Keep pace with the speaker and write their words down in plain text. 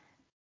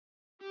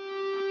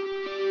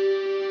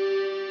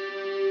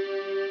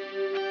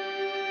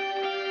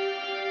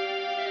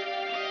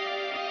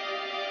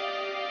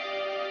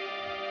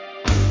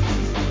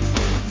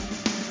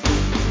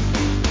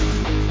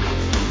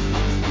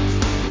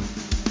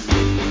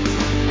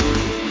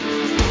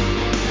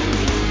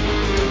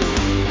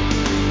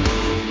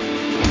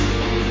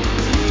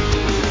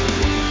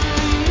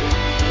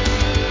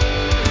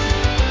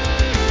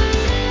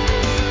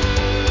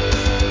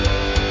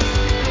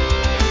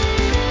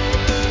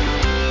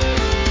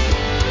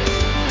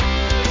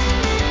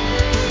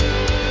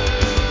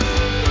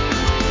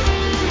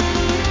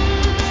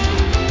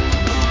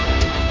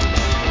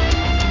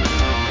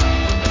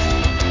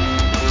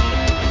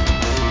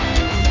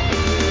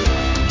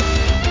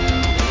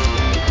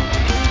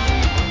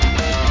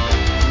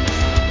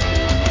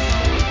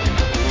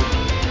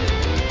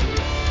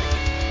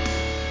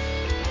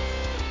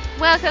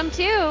Welcome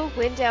to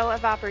Window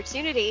of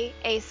Opportunity,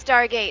 a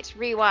Stargate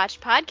rewatch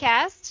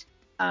podcast.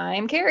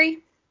 I'm Carrie.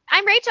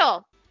 I'm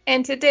Rachel.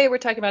 And today we're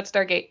talking about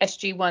Stargate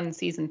SG1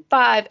 Season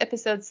 5,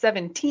 Episode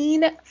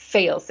 17,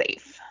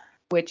 Failsafe,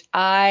 which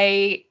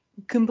I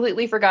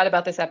completely forgot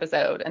about this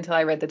episode until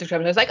I read the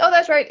description. I was like, oh,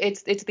 that's right.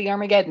 It's the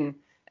Armageddon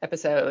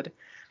episode.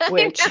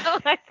 Which, I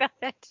thought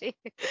that too.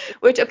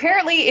 Which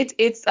apparently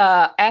it's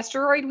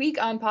Asteroid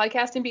Week on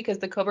podcasting because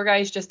the Cobra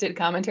guys just did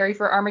commentary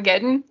for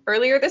Armageddon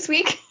earlier this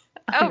week.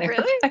 Oh,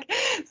 really?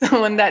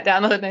 So when that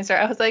downloaded and I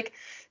started, I was like,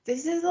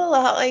 this is a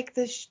lot like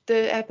the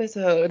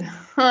episode.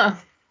 Huh.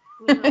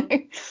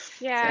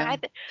 Yeah,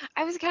 so.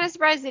 I was kind of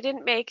surprised they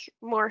didn't make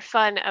more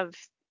fun of,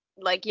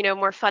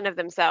 more fun of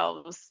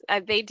themselves.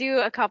 They do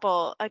a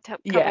couple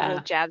little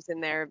jabs in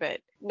there, but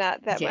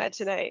not that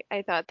much. And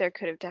I thought there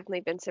could have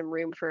definitely been some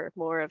room for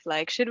more of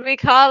should we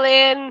call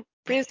in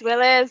Bruce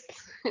Willis?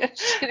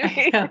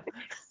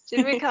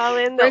 Should we call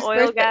in the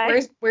oil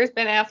guy? Where's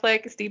Ben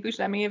Affleck? Steve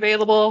Buscemi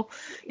available?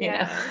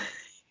 Yeah.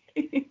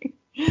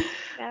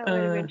 That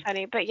would have been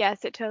funny. But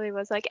yes, it totally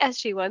was like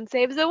SG1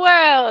 saves the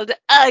world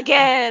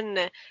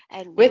again.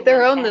 And with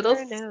their own little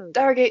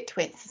Stargate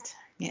twist.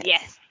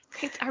 Yes.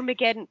 It's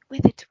Armageddon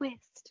with a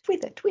twist.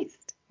 With a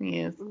twist.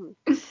 Yes.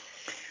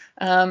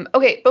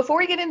 Okay, before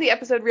we get into the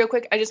episode real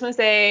quick, I just want to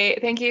say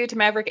thank you to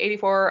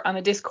Maverick84 on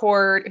the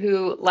Discord,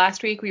 who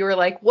last week we were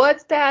like,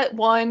 what's that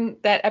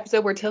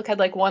episode where Tilk had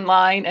one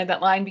line and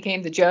that line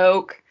became the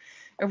joke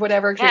or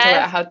whatever?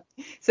 Yes.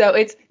 So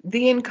it's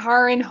the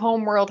Inkaran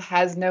homeworld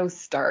has no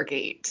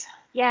Stargate.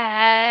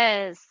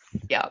 Yes.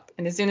 Yep.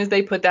 And as soon as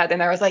they put that,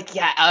 then I was like,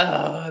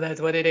 yeah,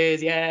 that's what it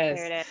is. Yes.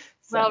 There it is.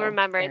 Well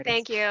remembered.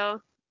 Thank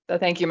you. So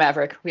thank you,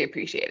 Maverick. We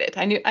appreciate it.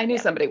 I knew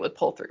somebody would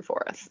pull through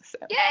for us. So.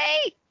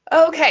 Yay!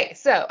 Okay,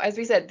 so as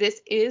we said,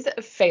 this is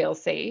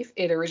Failsafe.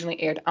 It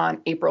originally aired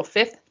on April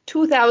 5th,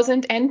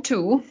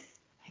 2002.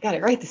 I got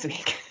it right this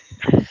week.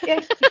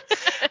 Yay.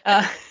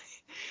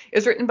 It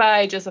was written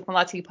by Joseph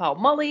Malati, Paul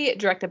Mully,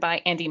 directed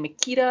by Andy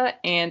Makita,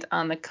 and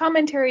on the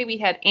commentary we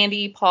had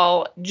Andy,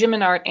 Paul, Jim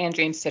Menard, and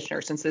James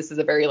Titchener, since this is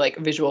a very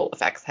visual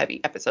effects heavy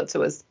episode,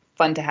 so it was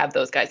fun to have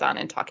those guys on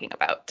and talking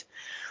about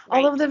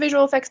all of the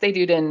visual effects they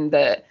do and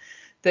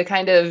the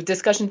kind of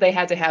discussions they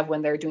had to have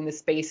when they're doing the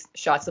space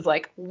shots of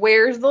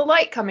where's the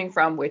light coming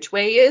from, which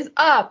way is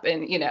up,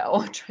 and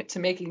to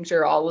making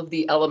sure all of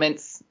the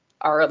elements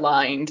are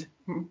aligned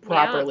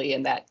properly,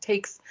 and that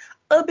takes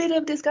a bit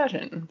of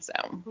discussion. So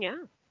yeah.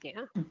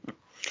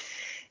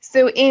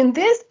 So in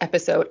this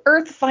episode,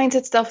 Earth finds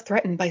itself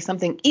threatened by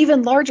something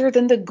even larger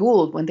than the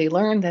Goa'uld when they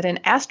learn that an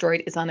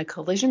asteroid is on a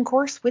collision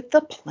course with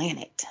the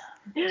planet.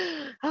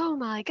 Oh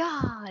my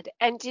God!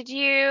 And did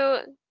you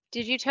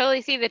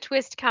totally see the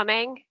twist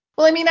coming?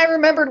 Well, I mean, I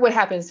remembered what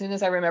happened as soon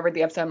as I remembered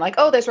the episode. I'm like,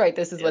 oh, that's right.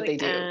 This is what they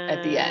do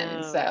at the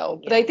end.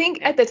 So, but I think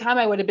at the time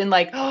I would have been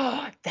like,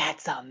 oh,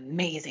 that's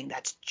amazing.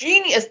 That's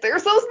genius. They're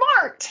so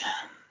smart.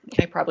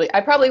 I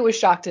probably was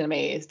shocked and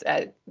amazed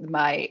at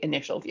my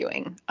initial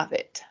viewing of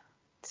it.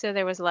 So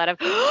there was a lot of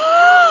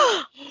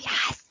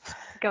yes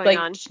going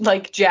on.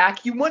 Like,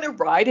 Jack, you want to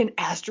ride an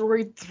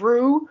asteroid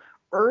through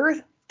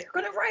Earth? They're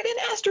going to ride an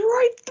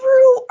asteroid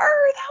through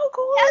Earth. How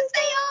cool is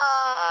that?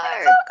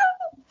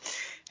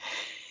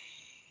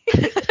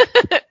 Yes, they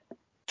are. So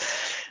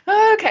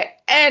cool. Okay.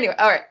 Anyway,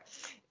 all right.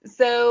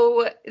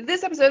 So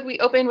this episode, we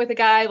open with a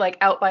guy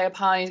out by a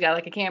pond. He's got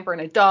a camper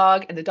and a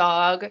dog. And the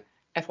dog,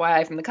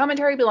 FYI from the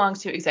commentary, belongs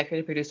to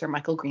executive producer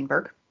Michael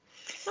Greenberg.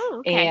 Oh,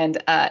 okay.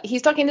 And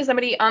he's talking to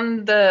somebody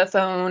on the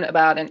phone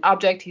about an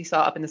object he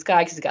saw up in the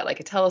sky because he's got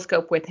a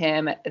telescope with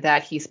him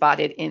that he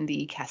spotted in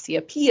the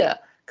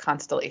Cassiopeia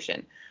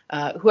constellation.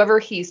 Whoever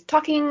he's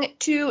talking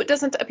to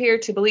doesn't appear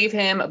to believe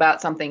him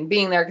about something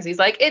being there because he's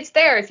like, it's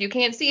there. If you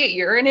can't see it,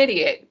 you're an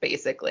idiot,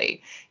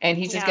 basically. And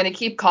he's just going to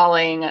keep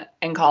calling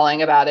and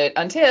calling about it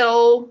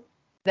until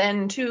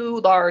then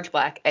 2 large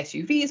black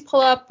SUVs pull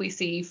up. We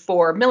see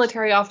 4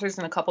 military officers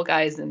and a couple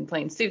guys in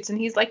plain suits. And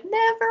he's like,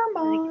 never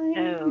mind.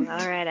 Oh,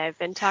 all right. I've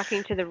been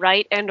talking to the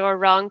right and or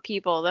wrong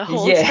people the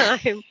whole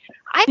time.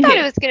 I thought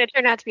it was going to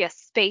turn out to be a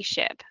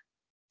spaceship.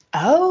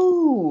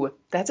 Oh,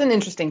 that's an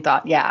interesting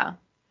thought. Yeah.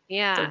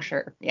 Yeah. For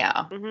sure.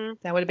 Yeah. Mm-hmm.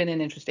 That would have been an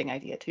interesting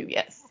idea too.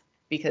 Yes.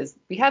 Because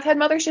we have had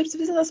motherships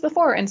visit us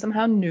before and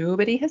somehow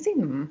nobody has seen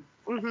them.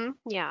 Mm-hmm.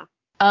 Yeah.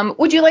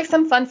 Would you like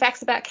some fun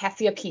facts about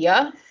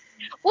Cassiopeia?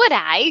 Would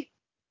I?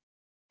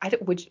 I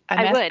would.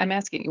 I'm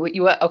asking you.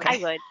 You okay? I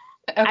would.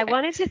 Okay. I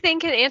wanted to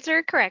think and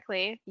answer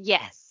correctly.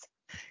 Yes.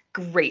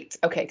 Great.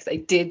 Okay, because I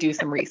did do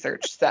some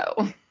research.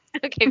 So.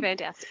 Okay,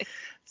 fantastic.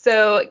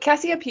 So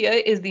Cassiopeia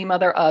is the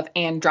mother of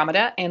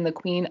Andromeda and the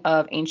queen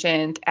of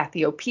ancient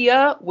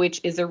Ethiopia, which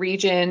is a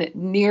region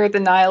near the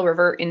Nile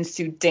River in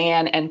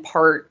Sudan and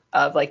part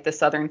of the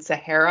southern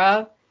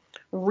Sahara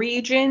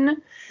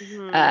region.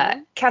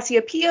 Mm-hmm.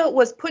 Cassiopeia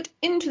was put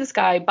into the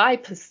sky by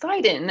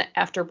Poseidon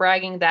after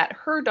bragging that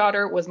her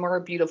daughter was more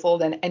beautiful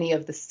than any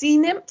of the sea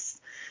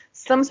nymphs.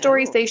 Some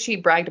stories say she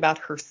bragged about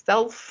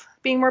herself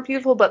being more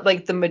beautiful, but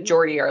the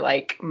majority are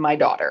my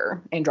daughter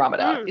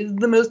Andromeda is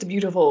the most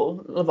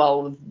beautiful of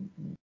all of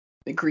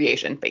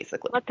creation,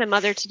 basically. What's a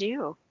mother to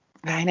do?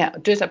 I know.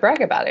 Just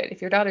brag about it.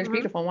 If your daughter's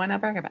beautiful, why not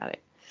brag about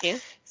it? Yeah.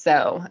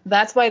 So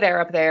that's why they're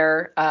up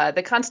there.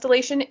 The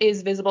constellation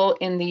is visible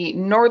in the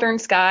northern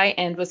sky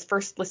and was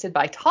first listed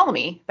by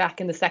Ptolemy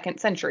back in the 2nd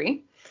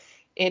century.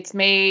 It's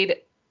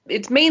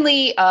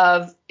mainly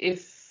of,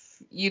 if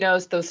you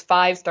notice those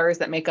 5 stars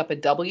that make up a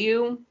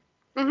W,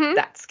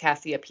 that's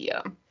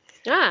Cassiopeia.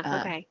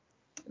 Okay.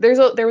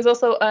 There was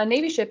also a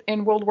Navy ship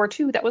in World War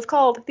II that was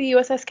called the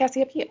USS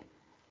Cassiopeia.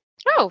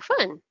 Oh,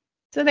 fun.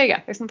 So there you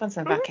go. There's some fun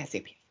stuff about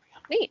Cassiopeia.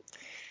 Neat.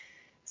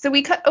 So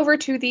we cut over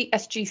to the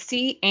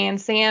SGC, and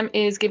Sam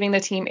is giving the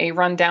team a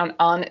rundown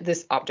on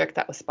this object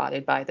that was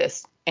spotted by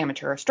this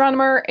amateur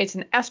astronomer. It's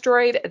an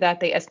asteroid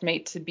that they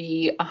estimate to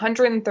be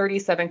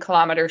 137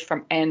 kilometers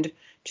from end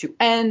to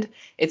end.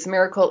 It's a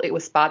miracle it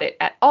was spotted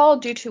at all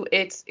due to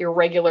its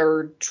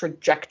irregular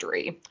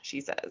trajectory,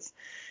 she says.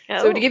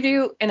 Oh. So to give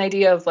you an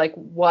idea of like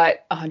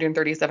what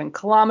 137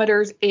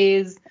 kilometers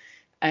is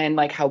and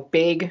like how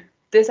big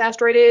this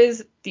asteroid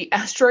is, the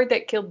asteroid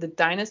that killed the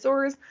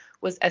dinosaurs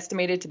was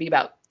estimated to be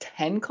about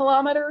 10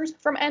 kilometers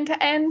from end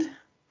to end.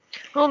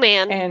 Oh,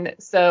 man. And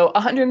so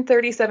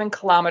 137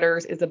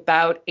 kilometers is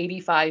about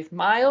 85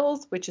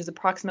 miles, which is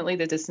approximately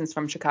the distance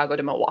from Chicago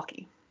to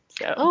Milwaukee.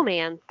 So, oh,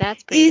 man.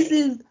 That's pretty big. This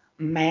is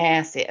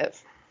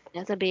massive.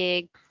 That's a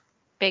big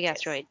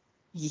asteroid.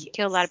 Yes.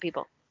 Killed a lot of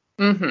people.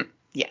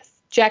 Yes.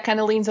 Jack kind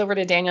of leans over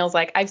to Daniel's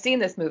like, I've seen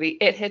this movie.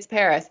 It hits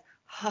Paris.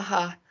 Ha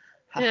ha.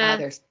 Ha ha.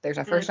 There's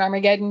our first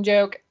Armageddon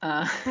joke.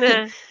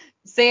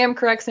 Sam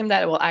corrects him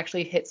that it will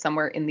actually hit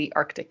somewhere in the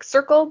Arctic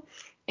Circle,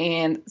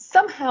 and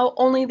somehow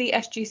only the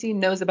SGC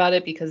knows about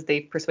it because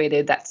they've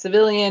persuaded that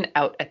civilian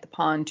out at the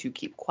pond to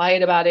keep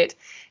quiet about it.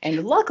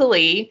 And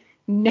luckily,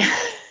 now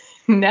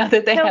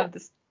that they have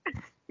this...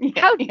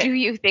 How do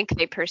you think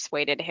they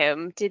persuaded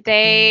him? Did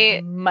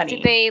they... Money.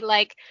 Did they,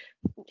 like...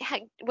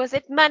 Was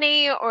it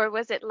money, or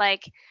was it,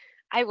 like,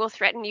 I will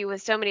threaten you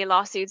with so many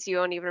lawsuits you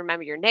won't even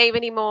remember your name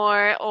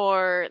anymore?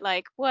 Or,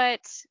 like,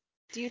 what...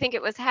 Do you think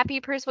it was happy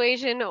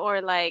persuasion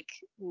or like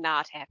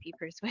not happy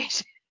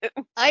persuasion?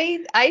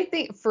 I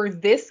think for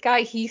this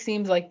guy, he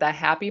seems like the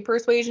happy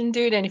persuasion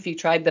dude. And if you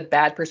tried the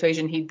bad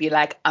persuasion, he'd be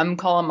like, I'm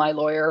calling my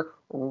lawyer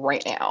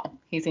right now.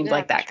 He seems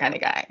like that kind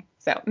of guy.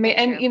 So,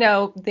 and you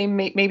know,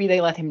 maybe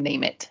they let him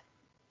name it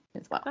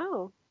as well.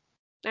 Oh,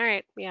 all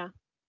right. Yeah.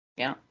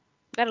 Yeah.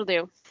 That'll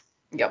do.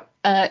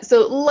 Yep.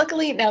 So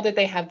luckily, now that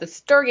they have the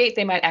Stargate,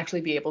 they might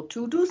actually be able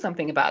to do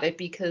something about it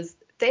because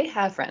they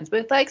have friends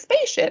with like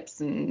spaceships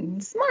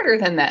and smarter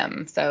than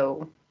them.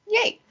 So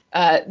yay.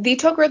 The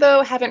Tok'ra,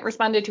 though, haven't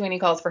responded to any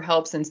calls for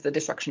help since the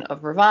destruction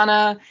of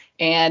Ravana,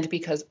 and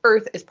because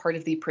Earth is part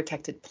of the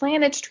Protected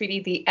Planets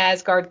Treaty, the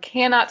Asgard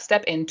cannot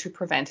step in to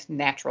prevent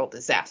natural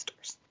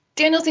disasters.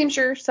 Daniel seems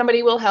sure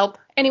somebody will help.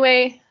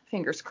 Anyway,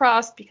 fingers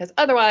crossed, because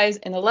otherwise,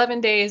 in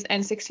 11 days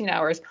and 16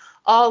 hours,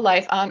 all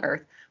life on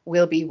Earth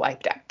will be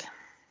wiped out.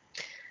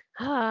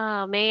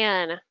 Oh,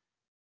 man.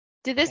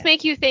 Did this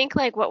make you think,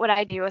 like, what would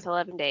I do with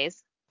 11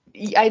 days?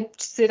 I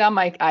sit on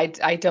my,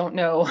 I don't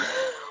know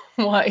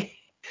why.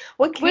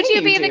 What can you do?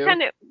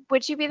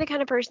 Would you be the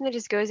kind of person that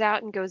just goes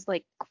out and goes,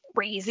 like,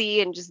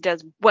 crazy and just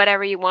does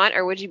whatever you want?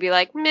 Or would you be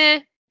like, meh?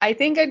 I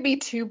think I'd be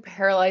too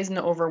paralyzed and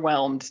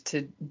overwhelmed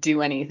to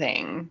do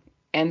anything.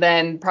 And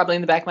then probably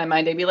in the back of my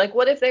mind, I'd be like,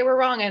 what if they were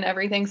wrong and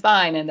everything's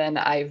fine? And then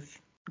I've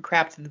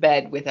crapped the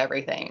bed with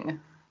everything.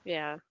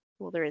 Yeah.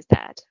 Well, there is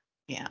that.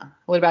 Yeah.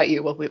 What about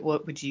you?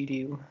 What would you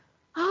do?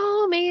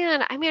 Oh,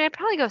 man. I mean, I'd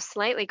probably go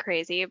slightly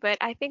crazy, but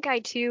I think I,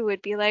 too,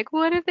 would be like,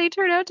 what if they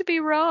turn out to be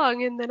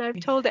wrong? And then I've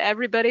told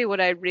everybody what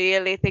I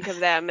really think of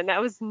them, and that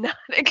was not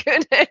a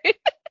good idea.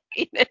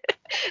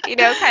 You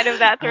know, kind of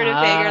that sort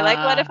of thing. Or like,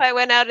 what if I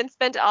went out and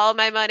spent all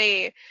my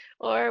money?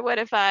 Or what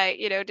if I,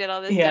 you know, did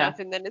all this stuff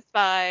and then it's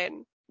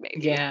fine?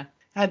 Maybe. Yeah.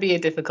 That'd be a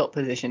difficult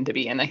position to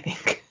be in, I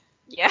think.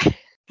 Yeah.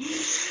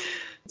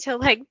 Till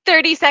like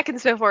 30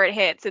 seconds before it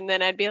hits, and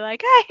then I'd be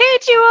like, I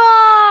hate you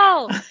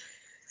all!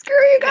 Screw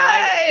you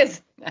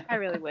guys! I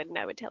really wouldn't.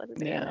 I would tell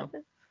everybody about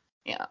this.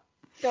 Yeah.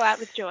 Go out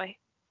with joy.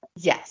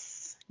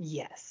 Yes.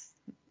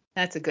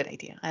 That's a good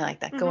idea. I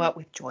like that. Go out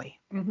with joy.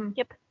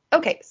 Yep.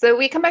 Okay, so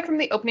we come back from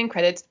the opening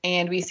credits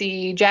and we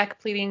see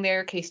Jack pleading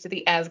their case to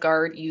the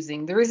Asgard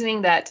using the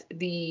reasoning that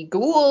the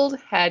Goa'uld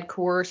had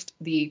coerced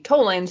the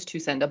Tolans to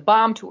send a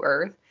bomb to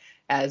Earth,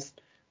 as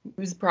it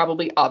was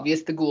probably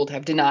obvious the Goa'uld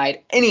have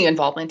denied any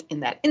involvement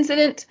in that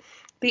incident.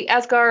 The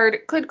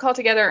Asgard could call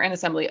together an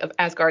assembly of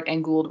Asgard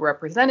and Goa'uld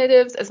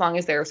representatives as long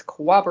as there's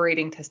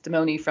corroborating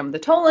testimony from the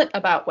Tolan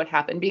about what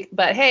happened.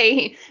 But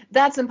hey,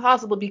 that's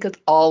impossible because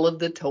all of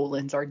the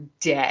Tolans are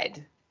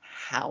dead.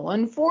 How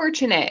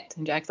unfortunate.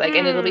 And Jack's like,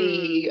 and it'll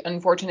be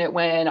unfortunate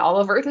when all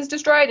of Earth is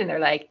destroyed. And they're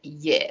like,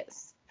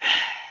 yes.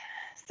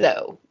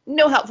 So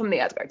no help from the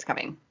Asgards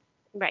coming.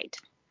 Right.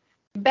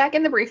 Back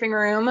in the briefing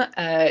room,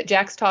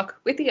 Jack's talk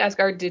with the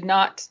Asgard did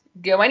not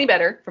go any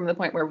better from the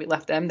point where we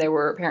left them. There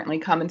were apparently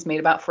comments made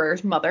about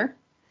Freyr's mother.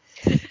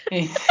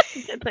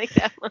 Did like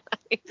that line.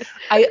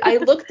 I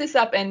looked this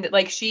up, and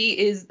like she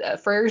is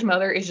Freyr's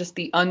mother is just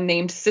the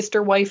unnamed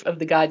sister wife of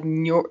the god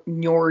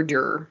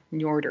Njordur.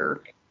 Njordur?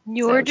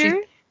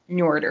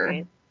 Njordur.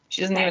 Right.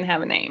 She doesn't even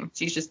have a name.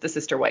 She's just the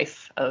sister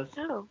wife of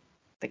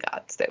the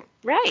god. So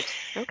right.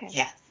 Okay.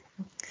 Yes.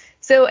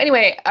 So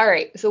anyway, all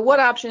right. So what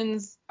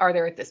options are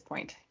there at this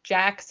point?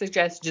 Jack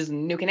suggests just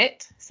nuking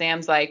it.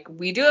 Sam's like,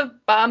 we do have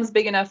bombs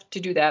big enough to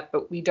do that,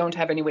 but we don't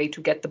have any way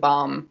to get the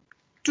bomb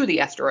to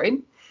the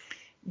asteroid.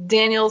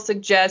 Daniel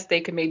suggests they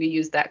could maybe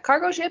use that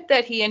cargo ship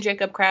that he and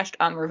Jacob crashed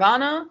on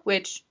Ravana,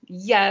 which,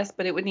 yes,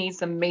 but it would need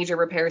some major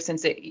repairs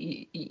since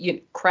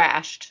it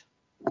crashed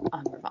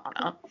on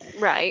Ravana.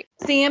 Right.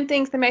 Sam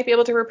thinks they might be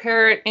able to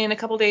repair it in a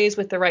couple days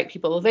with the right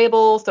people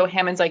available. So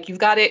Hammond's like, you've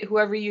got it.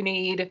 Whoever you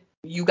need,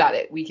 you got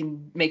it. We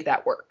can make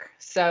that work.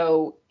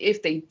 So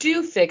if they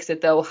do fix it,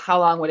 though, how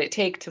long would it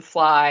take to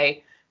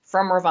fly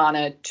from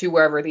Ravana to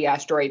wherever the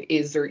asteroid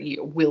is or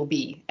will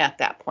be at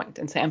that point?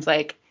 And Sam's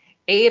like,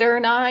 8 or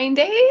 9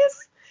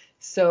 days.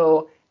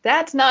 So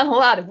that's not a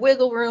lot of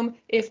wiggle room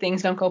if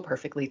things don't go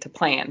perfectly to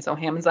plan. So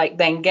Hammond's like,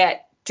 then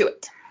get to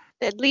it.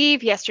 They'd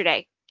leave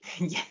yesterday.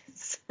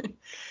 Yes.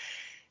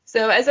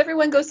 So as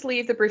everyone goes to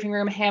leave the briefing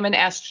room, Hammond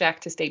asks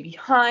Jack to stay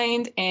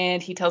behind,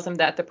 and he tells him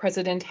that the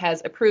president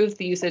has approved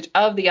the usage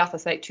of the Alpha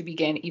site to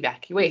begin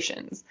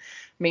evacuations.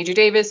 Major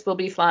Davis will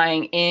be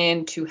flying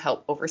in to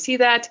help oversee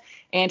that,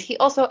 and he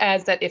also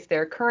adds that if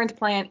their current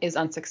plan is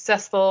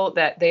unsuccessful,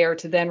 that they are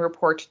to then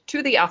report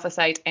to the Alpha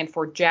site and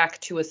for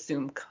Jack to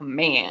assume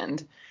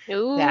command.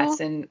 Ooh. That's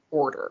an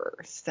order.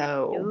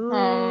 So,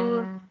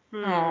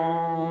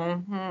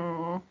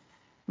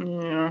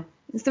 yeah.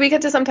 So we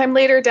get to sometime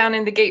later down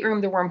in the gate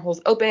room, the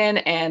wormhole's open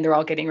and they're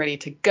all getting ready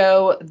to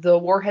go. The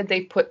warhead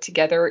they put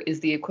together is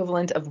the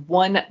equivalent of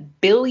 1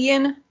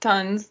 billion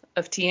tons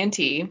of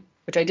TNT,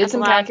 which I did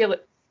some I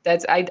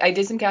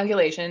did some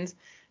calculations.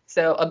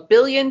 So 1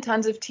 billion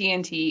tons of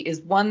TNT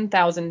is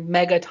 1,000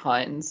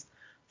 megatons.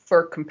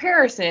 For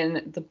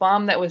comparison, the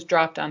bomb that was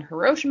dropped on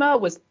Hiroshima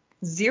was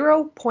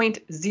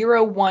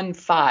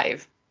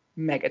 0.015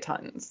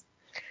 megatons.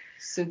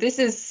 So this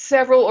is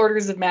several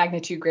orders of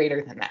magnitude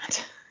greater than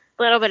that.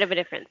 A little bit of a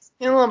difference.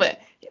 A little bit,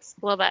 yes.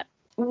 A little bit.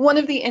 One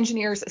of the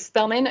engineers,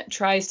 Spellman,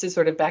 tries to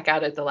sort of back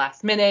out at the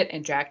last minute,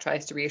 and Jack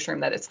tries to reassure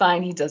him that it's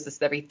fine. He does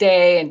this every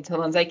day, and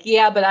Dylan's like,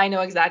 yeah, but I know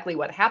exactly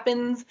what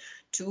happens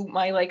to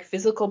my, like,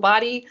 physical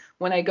body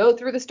when I go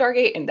through the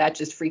Stargate, and that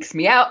just freaks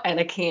me out, and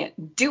I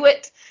can't do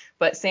it.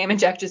 But Sam and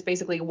Jack just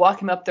basically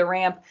walk him up the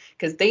ramp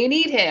because they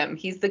need him.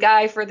 He's the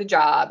guy for the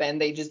job, and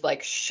they just,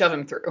 like, shove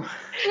him through.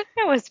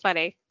 That was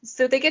funny.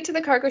 So they get to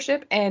the cargo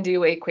ship and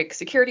do a quick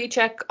security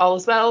check, all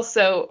as well.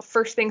 So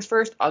first things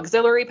first,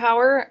 auxiliary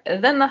power,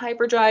 then the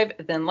hyperdrive,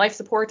 then life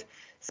support.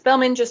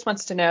 Spellman just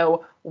wants to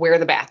know where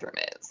the bathroom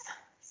is.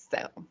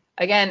 So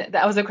again,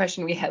 that was a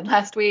question we had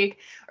last week,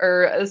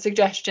 or a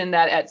suggestion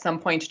that at some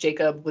point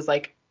Jacob was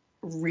like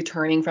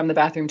returning from the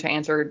bathroom to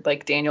answer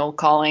like Daniel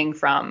calling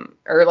from,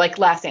 or like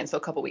last dance, so a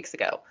couple weeks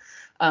ago.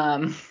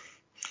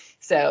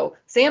 So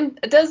Sam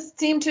does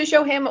seem to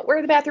show him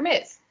where the bathroom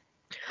is.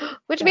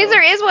 Which means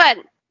there is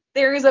one.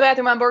 There is a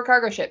bathroom on board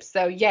cargo ships,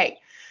 so yay.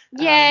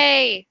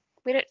 Yay.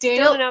 We still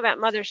don't know about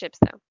motherships,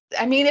 though.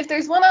 I mean, if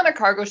there's one on a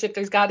cargo ship,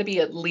 there's got to be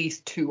at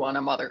least 2 on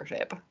a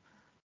mothership.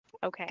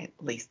 Okay.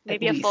 At least.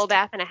 Maybe a full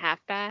bath and a half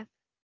bath.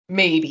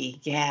 Maybe,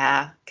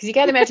 yeah. Because you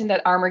got to imagine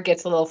that armor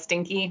gets a little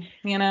stinky,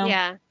 you know?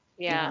 Yeah.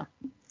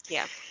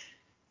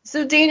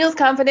 So Daniel's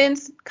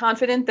confident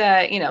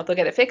that, they'll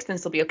get it fixed and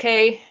this will be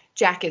okay.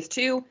 Jack is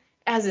too,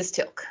 as is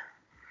Tilk.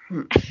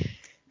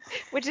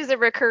 Which is a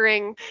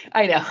recurring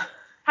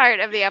part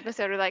of the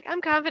episode. We're like,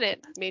 I'm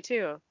confident. Me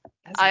too.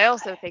 I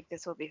also think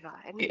this will be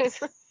fine.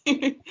 Yes.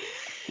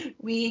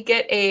 We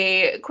get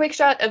a quick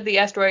shot of the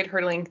asteroid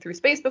hurtling through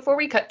space before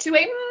we cut to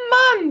a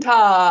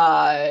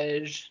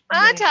montage.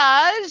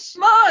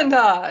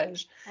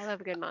 Montage. I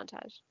love a good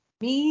montage.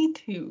 Me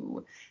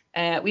too.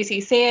 We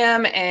see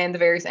Sam and the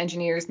various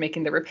engineers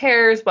making the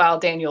repairs while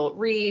Daniel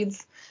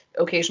reads,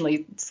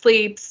 occasionally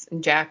sleeps,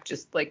 and Jack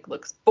just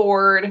looks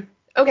bored.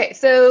 Okay,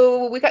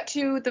 so we got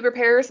to the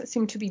repairs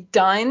seem to be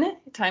done.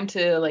 Time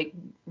to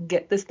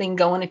get this thing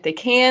going if they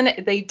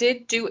can. They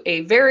did do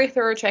a very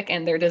thorough check,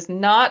 and there does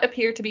not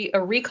appear to be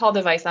a recall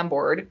device on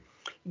board.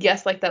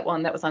 Yes, like that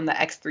one that was on the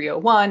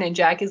X301, and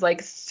Jack is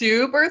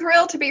super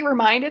thrilled to be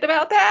reminded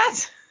about that.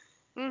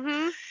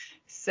 Mm-hmm.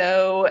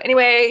 So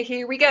anyway,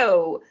 here we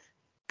go.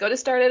 Go to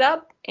start it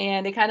up,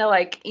 and it kind of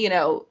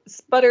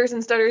sputters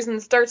and stutters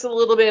and starts a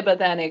little bit, but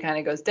then it kind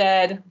of goes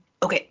dead.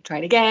 Okay, try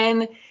it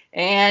again.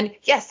 And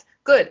yes,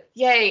 good.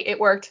 Yay, it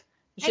worked.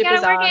 The ship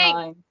is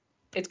online.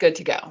 It's good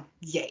to go.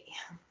 Yay.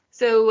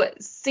 So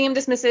Sam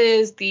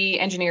dismisses the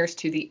engineers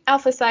to the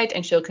Alpha site,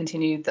 and she'll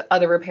continue the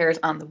other repairs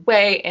on the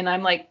way. And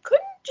I'm like,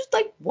 couldn't just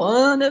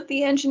one of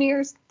the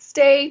engineers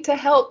stay to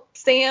help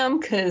Sam?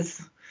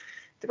 Because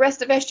the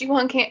rest of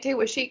SG1 can't do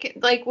what she can.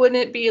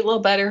 Wouldn't it be a little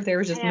better if there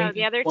was just maybe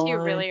the other one? two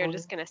really are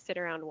just going to sit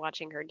around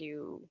watching her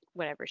do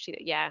whatever she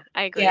did. Yeah,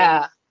 I agree.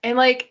 Yeah. And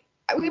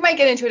we might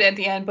get into it at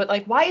the end, but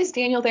like, why is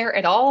Daniel there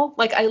at all?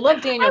 Like, I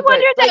love Daniel, I but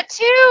wondered like, that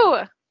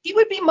too. he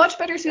would be much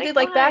better suited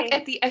like back why?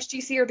 at the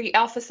SGC or the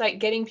Alpha Site,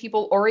 getting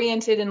people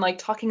oriented and like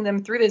talking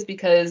them through this,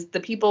 because the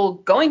people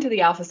going to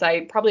the Alpha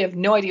Site probably have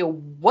no idea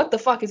what the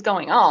fuck is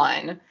going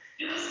on.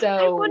 I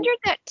So wondered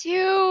that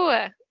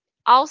too.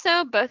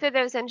 Also, both of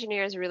those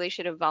engineers really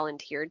should have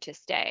volunteered to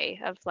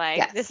stay. Of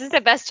like, this is yes,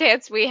 the best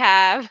chance we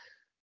have,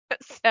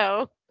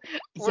 so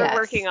we're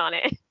working yes, on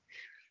it.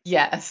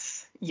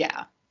 yes,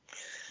 yeah.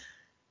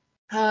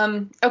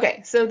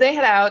 Okay, so they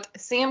head out.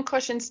 Sam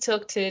cautions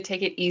Tilk to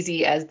take it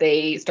easy as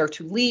they start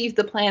to leave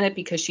the planet,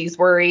 because she's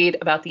worried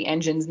about the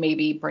engines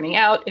maybe burning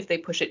out if they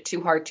push it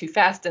too hard too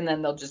fast, and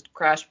then they'll just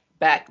crash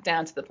back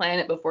down to the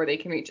planet before they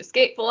can reach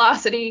escape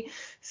velocity.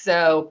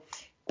 So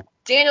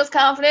Daniel's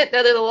confident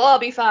that it'll all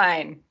be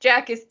fine.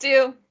 Jack is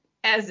too,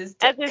 as is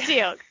Tilk. As is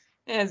Teal.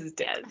 As is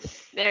Tilk.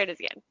 Yes, there it is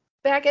again.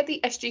 Back at the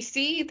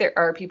SGC, there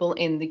are people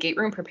in the gate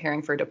room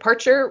preparing for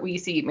departure. We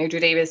see Major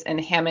Davis and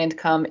Hammond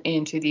come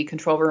into the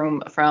control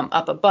room from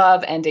up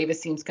above, and Davis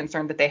seems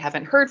concerned that they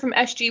haven't heard from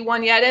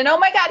SG1 yet. And oh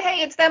my god,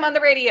 hey, it's them on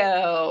the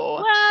radio!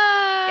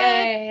 What?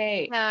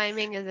 Yay!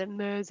 Timing is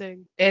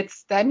amazing.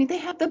 I mean, they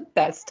have the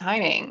best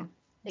timing.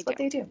 That's what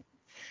they do.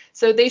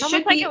 So It's they almost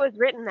should like be. it was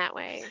written that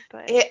way,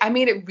 but I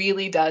mean, it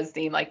really does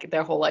seem like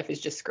their whole life is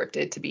just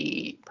scripted to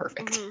be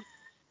perfect.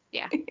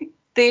 Yeah.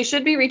 They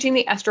should be reaching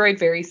the asteroid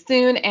very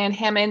soon, and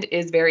Hammond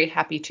is very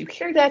happy to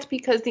hear that,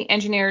 because the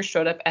engineers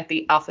showed up at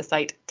the Alpha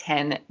Site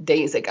 10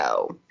 days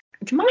ago.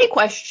 My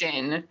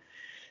question,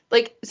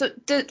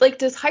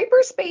 does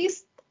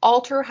hyperspace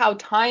alter how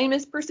time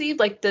is perceived?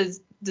 Like, does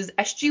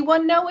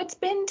SG1 know it's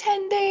been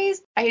 10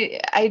 days?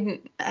 I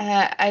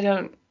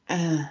don't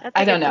That's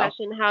I a don't good know.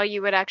 question, how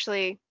you would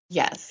actually.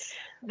 Yes.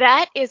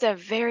 That is a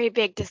very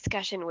big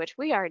discussion, which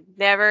we are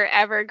never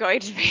ever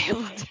going to be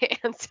able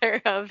to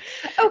answer, of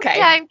Okay.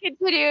 time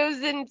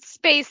continuums and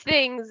space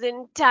things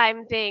and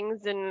time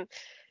things. And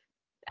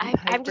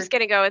I'm just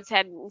going to go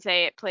ahead and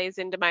say it plays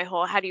into my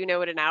whole, how do you know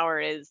what an hour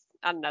is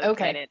on another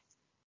planet?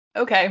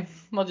 Okay.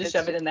 We'll just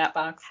shove it in that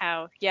box.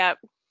 Yep.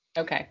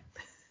 Okay.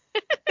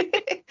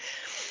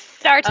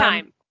 Star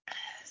time.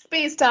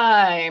 Space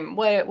time.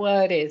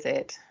 What is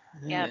it?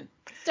 Yep.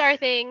 Star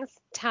things,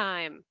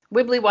 time.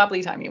 Wibbly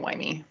wobbly timey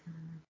wimey.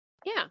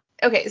 Yeah.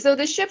 Okay, so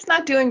the ship's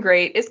not doing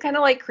great. It's kind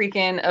of like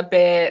creaking a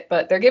bit,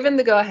 but they're given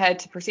the go-ahead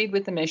to proceed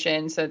with the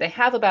mission. So they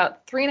have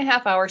about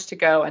 3.5 hours to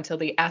go until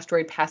the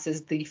asteroid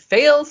passes the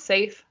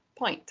fail-safe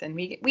point. And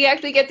we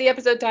actually get the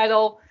episode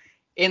title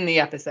in the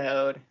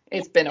episode.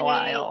 It's been a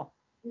while.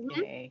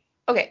 Mm-hmm. Yay.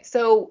 Okay,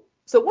 so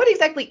what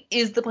exactly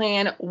is the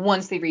plan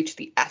once they reach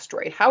the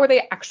asteroid? How are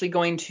they actually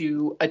going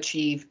to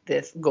achieve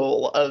this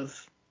goal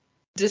of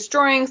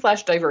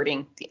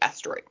destroying/diverting the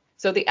asteroid?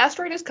 So the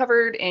asteroid is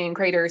covered in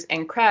craters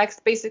and cracks.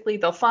 Basically,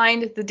 they'll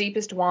find the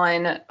deepest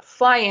one,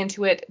 fly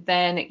into it,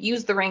 then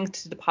use the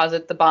rings to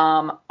deposit the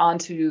bomb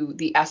onto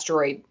the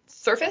asteroid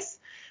surface,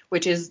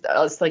 which is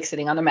like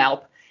sitting on a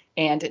map.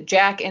 And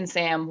Jack and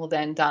Sam will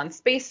then don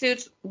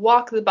spacesuits,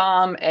 walk the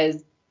bomb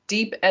as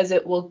deep as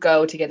it will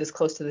go to get as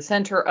close to the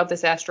center of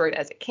this asteroid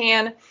as it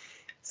can,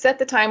 set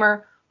the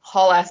timer,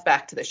 haul ass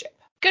back to the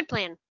ship. Good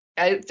plan.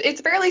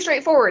 It's fairly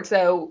straightforward,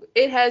 so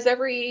it has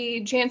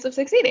every chance of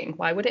succeeding.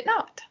 Why would it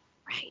not?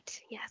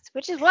 Right, yes,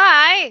 which is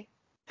why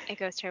it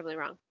goes terribly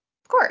wrong.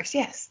 Of course,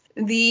 yes.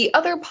 The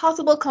other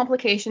possible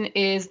complication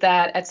is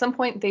that at some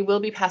point they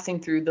will be passing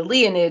through the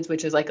Leonids,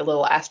 which is like a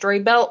little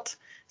asteroid belt.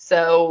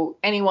 So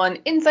anyone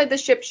inside the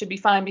ship should be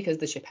fine because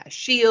the ship has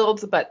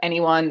shields, but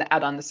anyone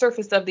out on the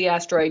surface of the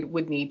asteroid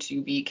would need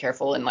to be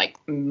careful and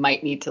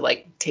might need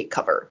to take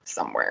cover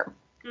somewhere.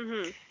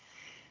 Mm-hmm.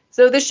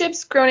 So the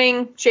ship's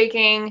groaning,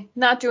 shaking,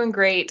 not doing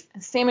great.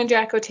 Sam and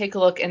Jacko take a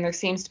look, and there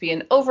seems to be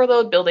an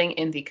overload building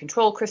in the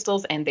control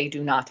crystals, and they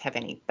do not have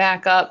any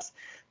backups.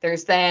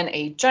 There's then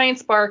a giant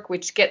spark,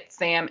 which gets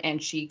Sam,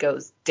 and she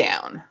goes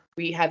down.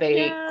 We have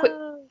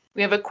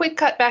a quick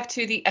cut back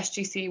to the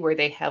SGC where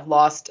they have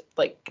lost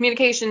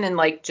communication and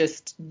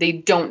they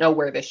don't know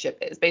where the ship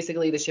is.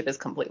 Basically, the ship is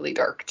completely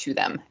dark to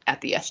them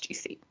at the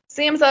SGC.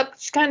 Sam's up,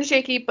 she's kind of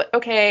shaky, but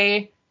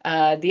okay.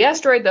 The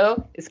asteroid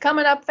though is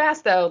coming up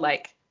fast though,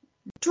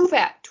 too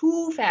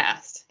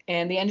fast,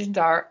 and the engines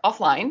are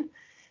offline.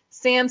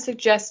 Sam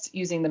suggests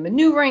using the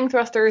maneuvering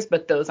thrusters,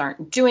 but those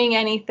aren't doing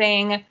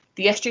anything.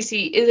 The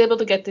SGC is able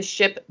to get the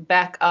ship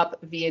back up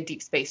via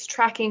deep space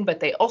tracking, but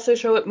they also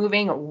show it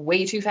moving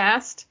way too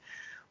fast.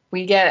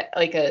 We get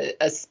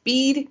a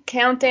speed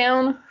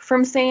countdown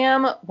from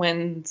Sam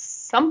when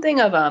something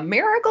of a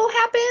miracle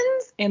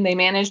happens, and they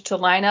manage to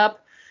line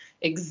up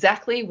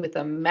exactly with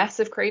a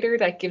massive crater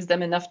that gives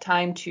them enough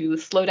time to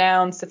slow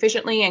down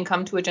sufficiently and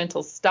come to a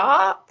gentle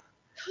stop.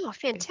 Oh,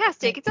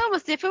 fantastic. It's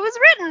almost as if it was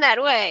written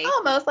that way.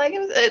 Almost like it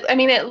was. I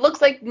mean, it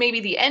looks like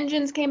maybe the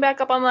engines came back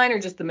up online or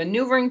just the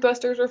maneuvering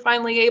thrusters were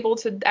finally able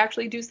to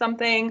actually do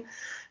something.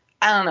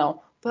 I don't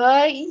know.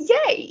 But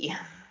yay.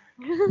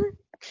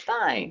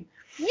 Fine.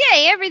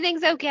 Yay,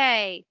 everything's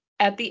okay.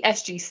 At the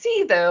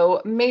SGC,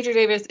 though, Major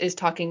Davis is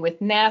talking with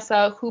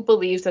NASA, who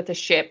believes that the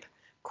ship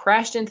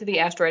crashed into the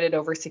asteroid at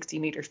over 60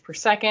 meters per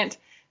second.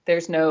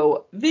 There's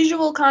no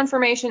visual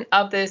confirmation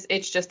of this.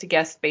 It's just a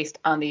guess based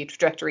on the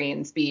trajectory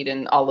and speed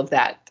and all of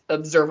that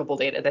observable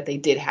data that they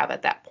did have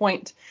at that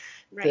point.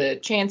 Right. The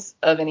chance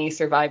of any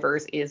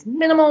survivors is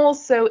minimal,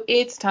 so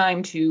it's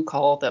time to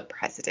call the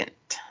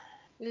president.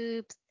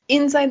 Oops.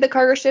 Inside the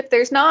cargo ship,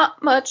 there's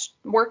not much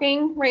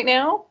working right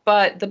now,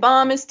 but the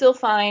bomb is still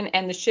fine,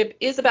 and the ship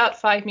is about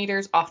 5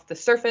 meters off the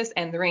surface,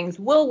 and the rings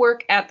will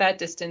work at that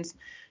distance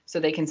so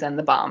they can send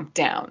the bomb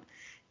down.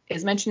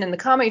 As mentioned in the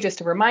comic,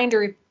 just a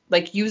reminder,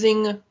 like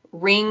using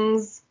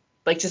rings,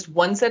 like just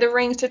one set of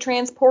rings to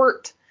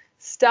transport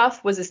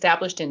stuff was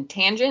established in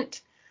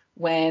Tangent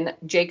when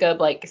Jacob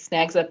like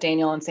snags up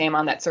Daniel and Sam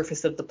on that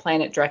surface of the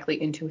planet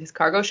directly into his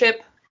cargo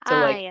ship.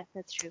 So yes,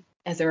 that's true.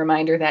 As a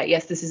reminder that,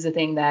 yes, this is a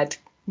thing that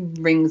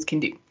rings can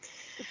do.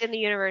 It's in the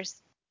universe.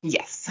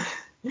 Yes.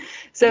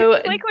 So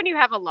it's like when you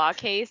have a law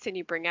case and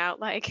you bring out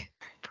like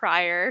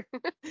prior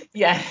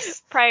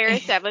yes prior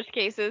established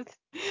cases.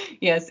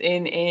 Yes,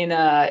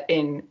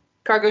 in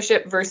cargo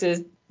ship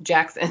versus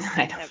Jackson.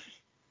 I don't. Yep.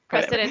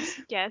 Precedent.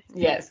 Yes.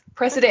 Yes.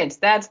 Precedent.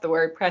 That's the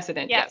word.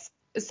 Precedent. Yep. Yes.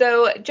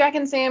 So Jack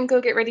and Sam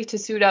go get ready to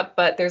suit up,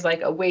 but there's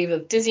like a wave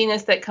of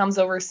dizziness that comes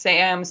over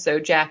Sam. So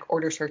Jack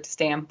orders her to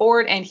stay on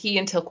board, and he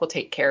and Tilk will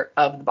take care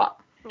of the bomb.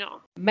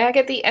 No. Back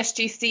at the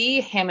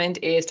SGC, Hammond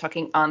is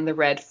talking on the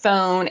red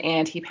phone,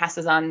 and he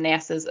passes on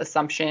NASA's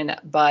assumption,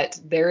 but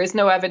there is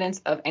no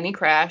evidence of any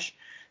crash.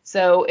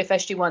 So if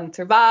SG1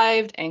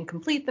 survived and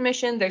complete the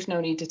mission, there's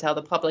no need to tell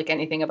the public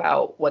anything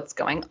about what's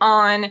going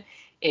on.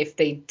 If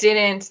they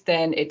didn't,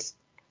 then it's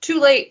too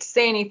late to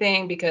say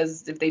anything,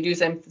 because if they do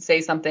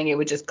say something, it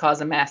would just cause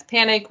a mass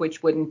panic,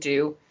 which wouldn't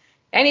do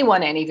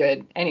anyone any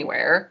good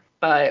anywhere.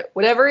 But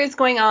whatever is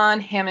going on,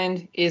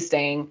 Hammond is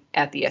staying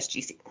at the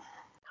SGC.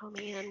 Oh,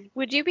 man.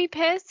 Would you be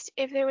pissed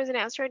if there was an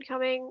asteroid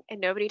coming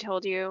and nobody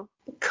told you?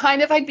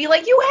 Kind of, I'd be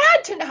like, you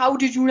had to. How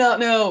did you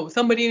not know?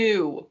 Somebody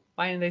knew.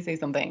 Why didn't they say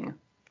something?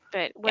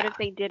 But what if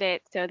they did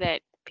it so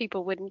that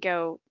people wouldn't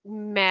go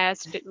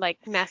mass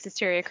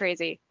hysteria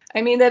crazy?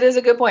 I mean, that is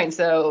a good point.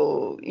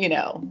 So,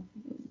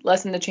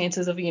 lessen the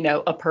chances of,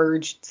 a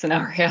purge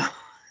scenario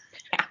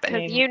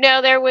happening.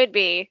 Because there would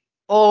be.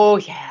 Oh,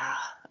 yeah.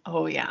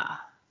 Oh, yeah.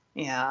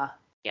 Yeah.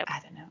 Yep. I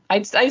don't know.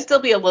 I'd still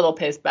be a little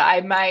pissed, but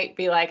I might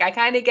be like, I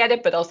kind of get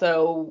it, but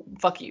also,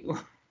 fuck you.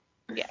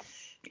 Yeah.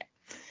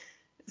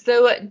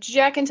 So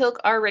Jack and Tilk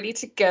are ready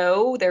to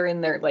go. They're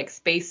in their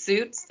space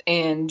suits,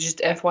 and just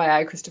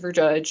FYI, Christopher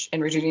Judge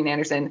and Richard Dean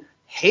Anderson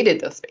hated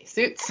those space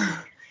suits.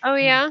 Oh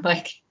yeah.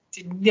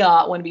 Did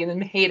not want to be in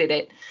them, hated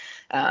it.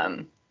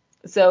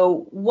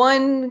 So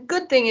one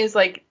good thing is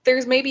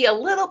there's maybe a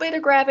little bit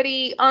of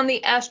gravity on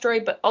the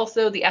asteroid, but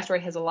also the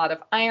asteroid has a lot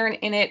of iron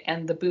in it,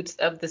 and the boots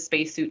of the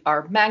spacesuit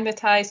are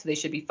magnetized, so they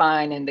should be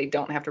fine, and they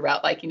don't have to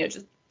route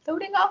just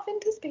floating off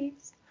into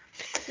space.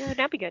 Yeah,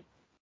 that'd be good.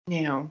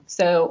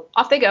 So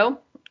off they go.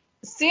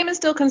 Sam is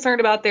still concerned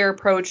about their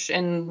approach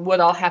and what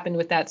all happened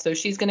with that, so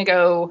she's going to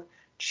go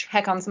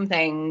check on some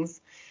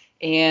things.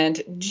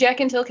 And Jack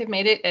and Tilk have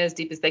made it as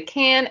deep as they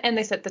can, and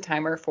they set the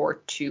timer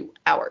for 2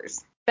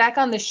 hours. Back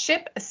on the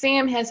ship,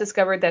 Sam has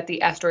discovered that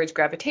the asteroid's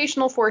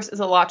gravitational force is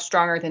a lot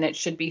stronger than it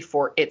should be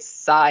for its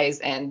size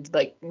and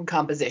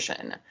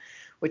composition,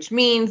 which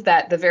means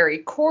that the very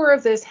core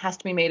of this has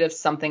to be made of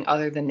something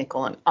other than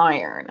nickel and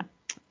iron.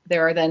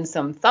 There are then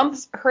some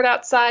thumps heard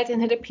outside,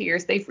 and it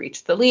appears they've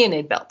reached the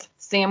Leonid belt.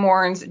 Sam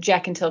warns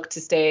Jack and Tilk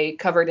to stay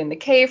covered in the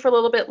cave for a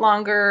little bit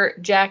longer.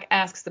 Jack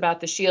asks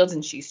about the shields,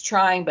 and she's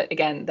trying, but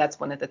again, that's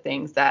one of the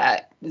things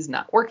that is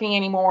not working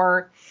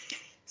anymore.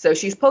 So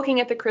she's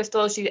poking at the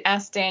crystal. She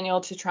asks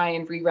Daniel to try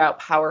and reroute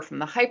power from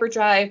the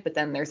hyperdrive, but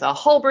then there's a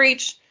hull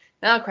breach.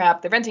 Oh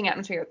crap, the venting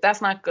atmosphere,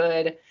 that's not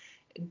good.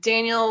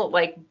 Daniel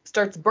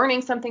starts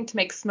burning something to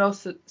make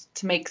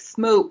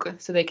smoke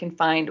so they can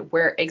find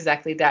where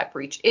exactly that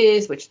breach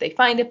is, which they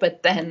find it,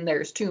 but then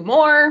there's 2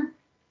 more.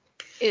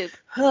 Oop.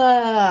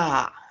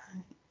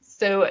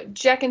 So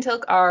Jack and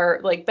Tilk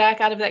are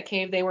back out of that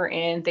cave they were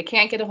in. They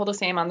can't get a hold of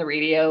Sam on the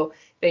radio.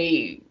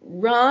 They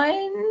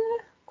run,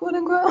 quote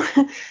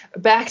unquote,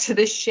 back to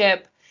the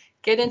ship,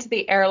 get into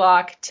the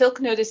airlock.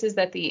 Tilk notices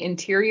that the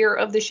interior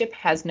of the ship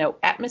has no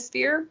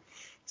atmosphere.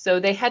 So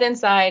they head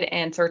inside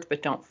and search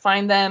but don't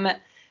find them.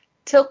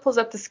 Tilk pulls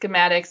up the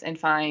schematics and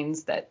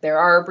finds that there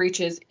are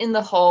breaches in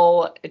the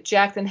hull.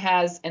 Jack then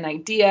has an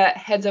idea,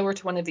 heads over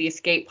to one of the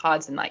escape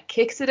pods and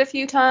kicks it a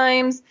few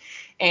times,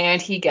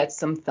 and he gets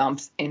some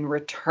thumps in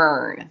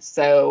return.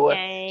 So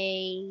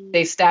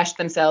They stashed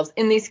themselves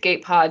in the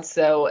escape pods,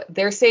 so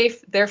they're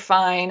safe, they're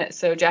fine.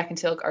 So Jack and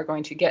Tilk are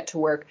going to get to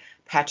work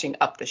patching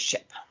up the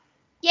ship.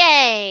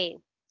 Yay!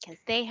 Because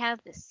they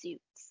have the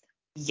suits.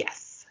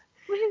 Yes.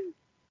 Woohoo!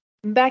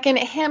 Back in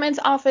Hammond's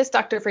office,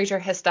 Dr. Fraser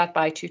has stopped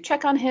by to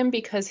check on him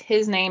because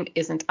his name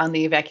isn't on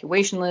the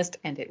evacuation list,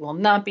 and it will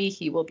not be.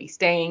 He will be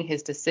staying.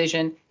 His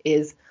decision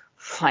is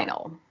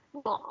final.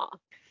 Aw.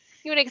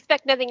 You would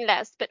expect nothing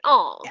less, but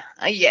aw.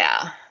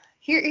 Yeah.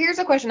 Here's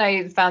a question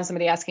I found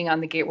somebody asking on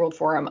the Gate World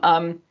forum.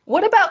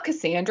 What about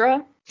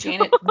Cassandra,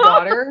 Janet's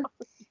daughter?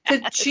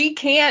 Because she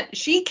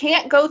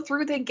can't go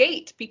through the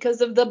gate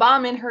because of the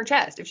bomb in her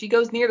chest. If she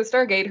goes near the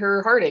Stargate,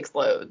 her heart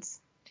explodes.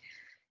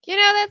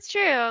 That's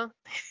true.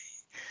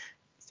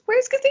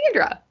 Where's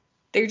Cassandra?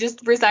 They're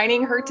just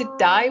resigning her to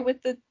die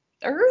with the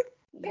Earth,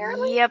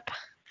 apparently? Yep.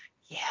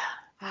 Yeah.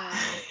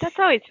 That's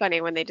always funny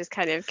when they just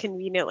kind of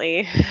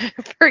conveniently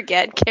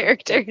forget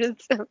characters.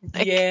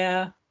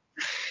 Yeah.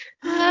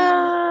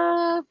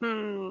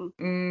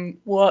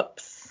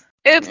 Whoops.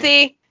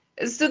 Oopsie.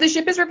 So the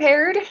ship is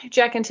repaired.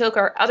 Jack and Tilk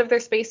are out of their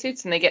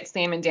spacesuits, and they get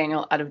Sam and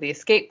Daniel out of the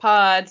escape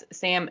pods.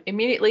 Sam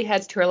immediately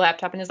heads to her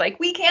laptop and is like,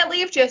 "We can't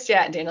leave just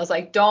yet." And Daniel's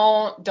like,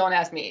 "Don't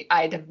ask me.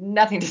 I have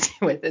nothing to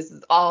do with this. This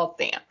is all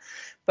Sam."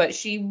 But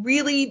she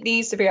really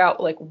needs to figure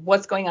out like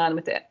what's going on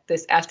with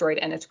this asteroid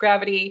and its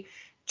gravity.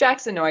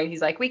 Jack's annoyed.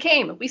 He's like, "We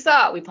came, we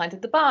saw, we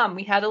planted the bomb,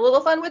 we had a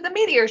little fun with the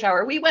meteor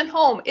shower, we went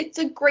home. It's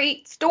a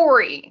great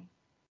story."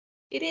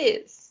 It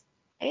is.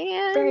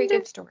 And very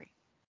good story.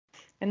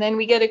 And then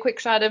we get a quick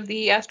shot of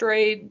the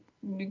asteroid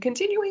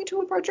continuing to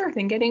approach Earth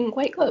and getting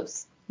quite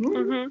close.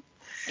 Mm-hmm.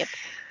 Yep.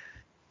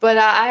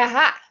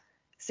 But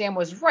Sam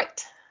was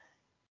right.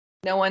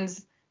 No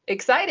one's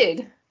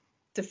excited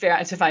to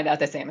find out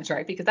that Sam is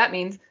right, because that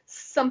means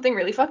something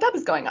really fucked up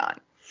is going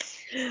on.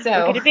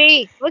 So what could it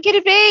be? What could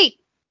it be?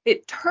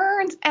 It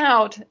turns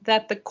out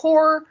that the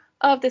core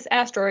of this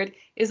asteroid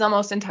is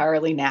almost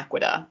entirely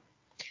naquita.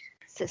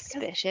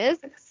 Suspicious.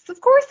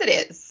 Of course it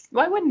is.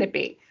 Why wouldn't it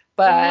be?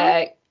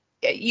 But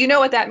you know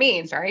what that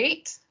means,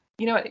 right?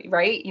 You know what,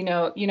 right? You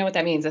know what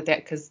that means,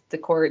 because the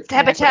core is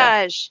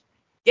sabotage. Naquita.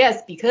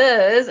 Yes,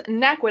 because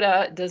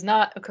naquita does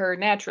not occur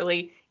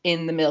naturally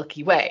in the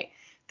Milky Way.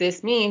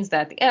 This means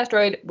that the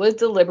asteroid was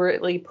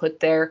deliberately put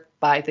there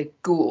by the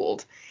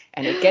Goa'uld.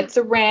 And it gets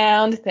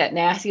around that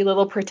nasty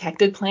little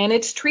protected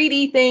planets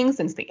treaty thing,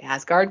 since the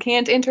Asgard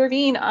can't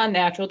intervene on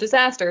natural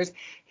disasters.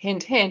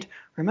 Hint, hint.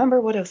 Remember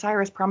what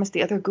Osiris promised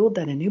the other Goa'uld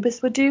that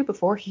Anubis would do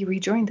before he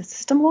rejoined the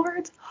System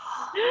Lords?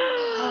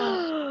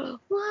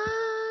 What?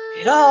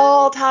 It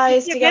all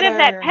ties Get together. rid of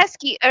that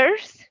pesky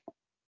Earth.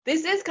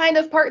 This is kind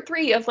of part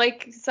 3 of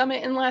like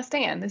Summit and Last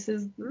Stand. This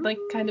is like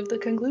kind of the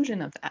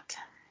conclusion of that.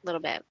 A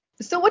little bit.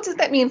 So what does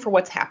that mean for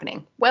what's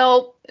happening?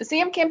 Well,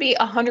 Sam can't be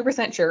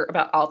 100% sure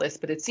about all this,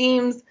 but it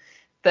seems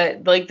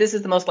that like this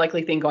is the most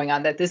likely thing going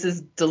on, that this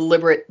is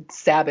deliberate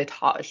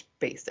sabotage,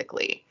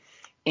 basically.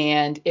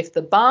 And if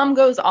the bomb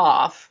goes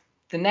off,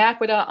 the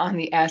naquita on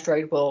the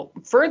asteroid will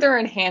further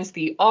enhance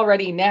the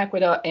already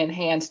naquita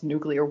enhanced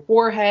nuclear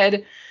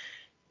warhead.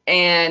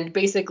 And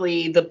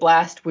basically the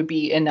blast would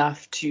be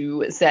enough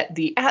to set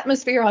the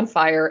atmosphere on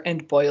fire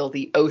and boil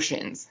the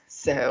oceans.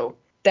 So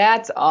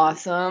that's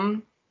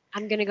awesome.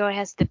 I'm going to go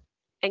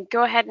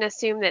ahead and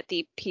assume that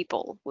the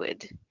people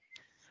would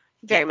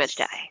very much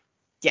die.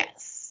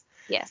 Yes.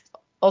 Yes.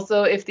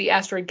 Also, if the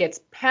asteroid gets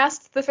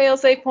past the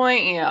failsafe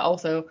point,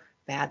 also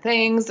bad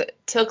things.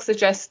 Tilk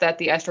suggests that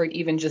the asteroid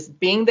even just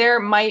being there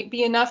might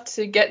be enough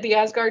to get the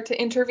Asgard to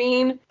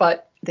intervene,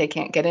 but they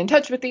can't get in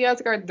touch with the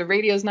Asgard. The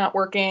radio's not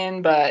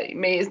working, but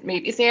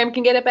maybe Sam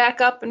can get it back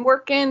up and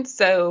working.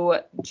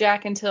 So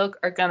Jack and Tilk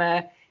are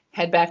gonna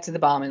head back to the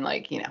bomb and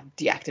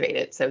deactivate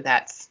it. So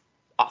that's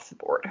off the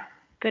board.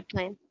 Good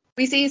plan.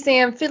 We see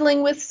Sam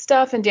fiddling with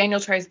stuff, and Daniel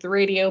tries the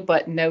radio,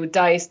 but no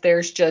dice.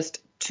 There's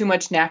just too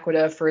much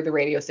naquita for the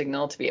radio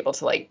signal to be able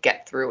to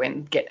get through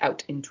and get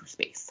out into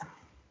space.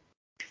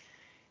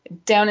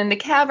 Down in the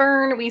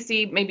cavern, we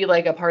see maybe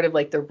a part of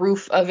the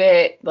roof of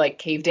it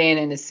caved in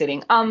and is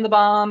sitting on the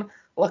bomb.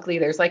 Luckily,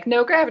 there's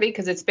no gravity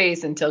because it's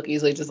space, and Tilk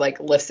easily just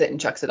lifts it and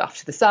chucks it off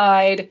to the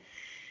side.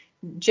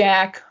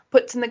 Jack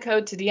puts in the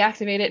code to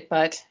deactivate it,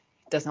 but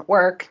it doesn't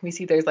work. We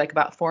see there's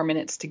about 4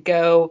 minutes to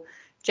go.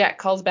 Jack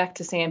calls back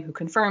to Sam, who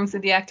confirms the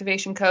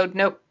deactivation code.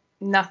 Nope,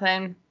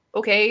 nothing.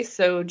 Okay,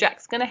 so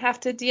Jack's gonna have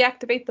to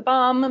deactivate the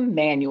bomb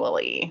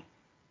manually.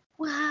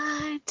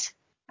 What?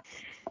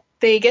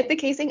 They get the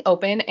casing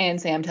open,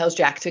 and Sam tells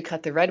Jack to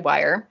cut the red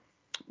wire.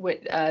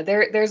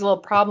 There's a little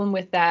problem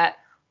with that.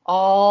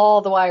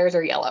 All the wires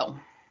are yellow.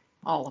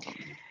 All of them.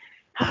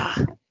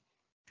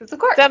 Of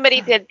course.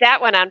 Somebody did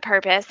that one on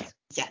purpose.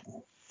 Yes.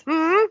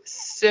 Mm-hmm.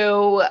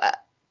 So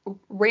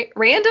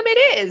random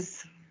it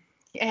is.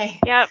 Yay.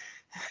 Yep.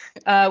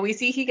 We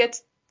see he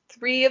gets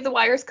 3 of the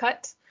wires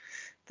cut.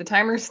 The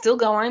timer's still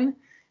going.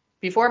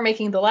 Before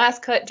making the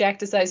last cut, Jack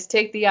decides to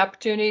take the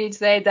opportunity to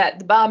say that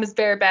the bomb is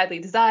very badly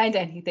designed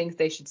and he thinks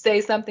they should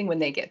say something when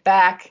they get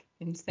back.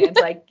 And Sam's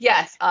like,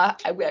 yes,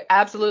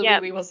 absolutely,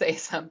 yep. We will say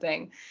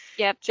something.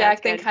 Yep.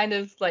 Jack then kind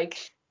of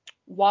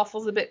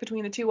waffles a bit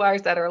between the 2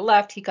 wires that are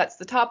left. He cuts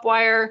the top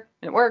wire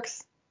and it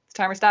works. The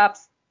timer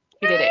stops.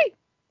 He did it.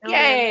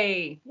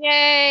 Yay!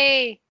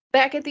 Yay!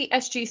 Back at the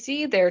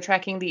SGC, they're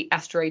tracking the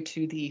asteroid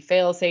to the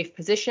fail-safe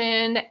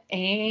position,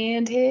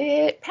 and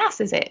it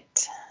passes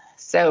it.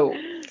 So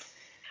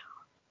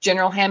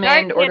General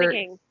Hammond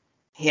orders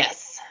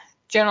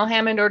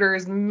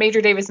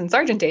Major Davis and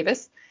Sergeant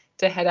Davis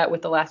to head out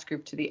with the last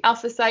group to the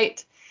Alpha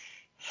site.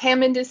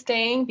 Hammond is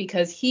staying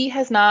because he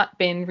has not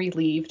been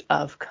relieved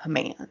of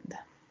command.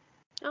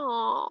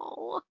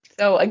 Oh.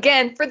 So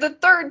again, for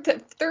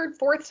the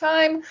fourth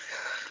time.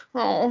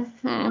 Oh.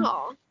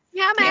 Oh.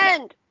 Yeah, Damn it.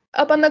 man.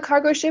 Up on the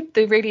cargo ship,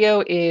 the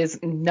radio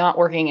is not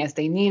working as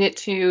they need it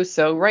to.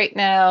 So right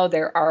now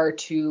there are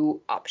two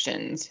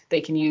options.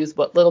 They can use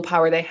what little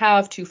power they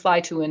have to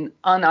fly to an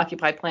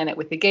unoccupied planet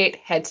with the gate,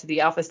 head to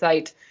the Alpha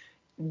site,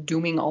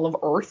 dooming all of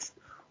Earth.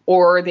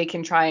 Or they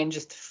can try and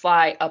just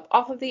fly up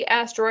off of the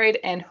asteroid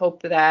and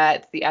hope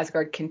that the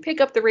Asgard can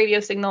pick up the radio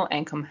signal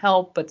and come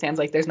help. But sounds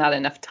like there's not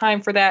enough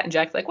time for that. And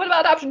Jack's like, what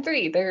about option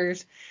 3?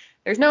 There's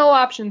no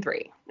option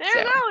 3.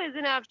 There's always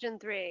an option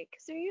 3,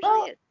 because there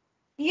usually is.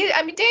 Yeah,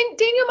 I mean,